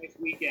 Have a nice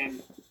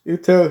weekend. You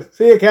too.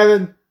 See you,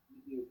 Kevin.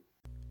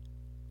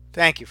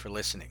 Thank you for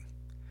listening.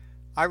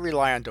 I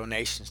rely on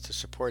donations to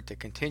support the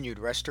continued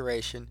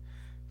restoration,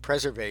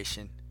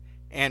 preservation,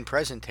 and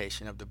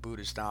presentation of the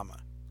Buddha's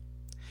Dhamma.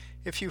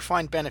 If you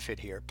find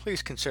benefit here,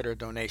 please consider a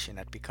donation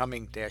at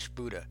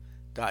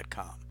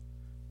becoming-buddha.com.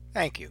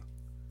 Thank you.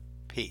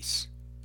 Peace.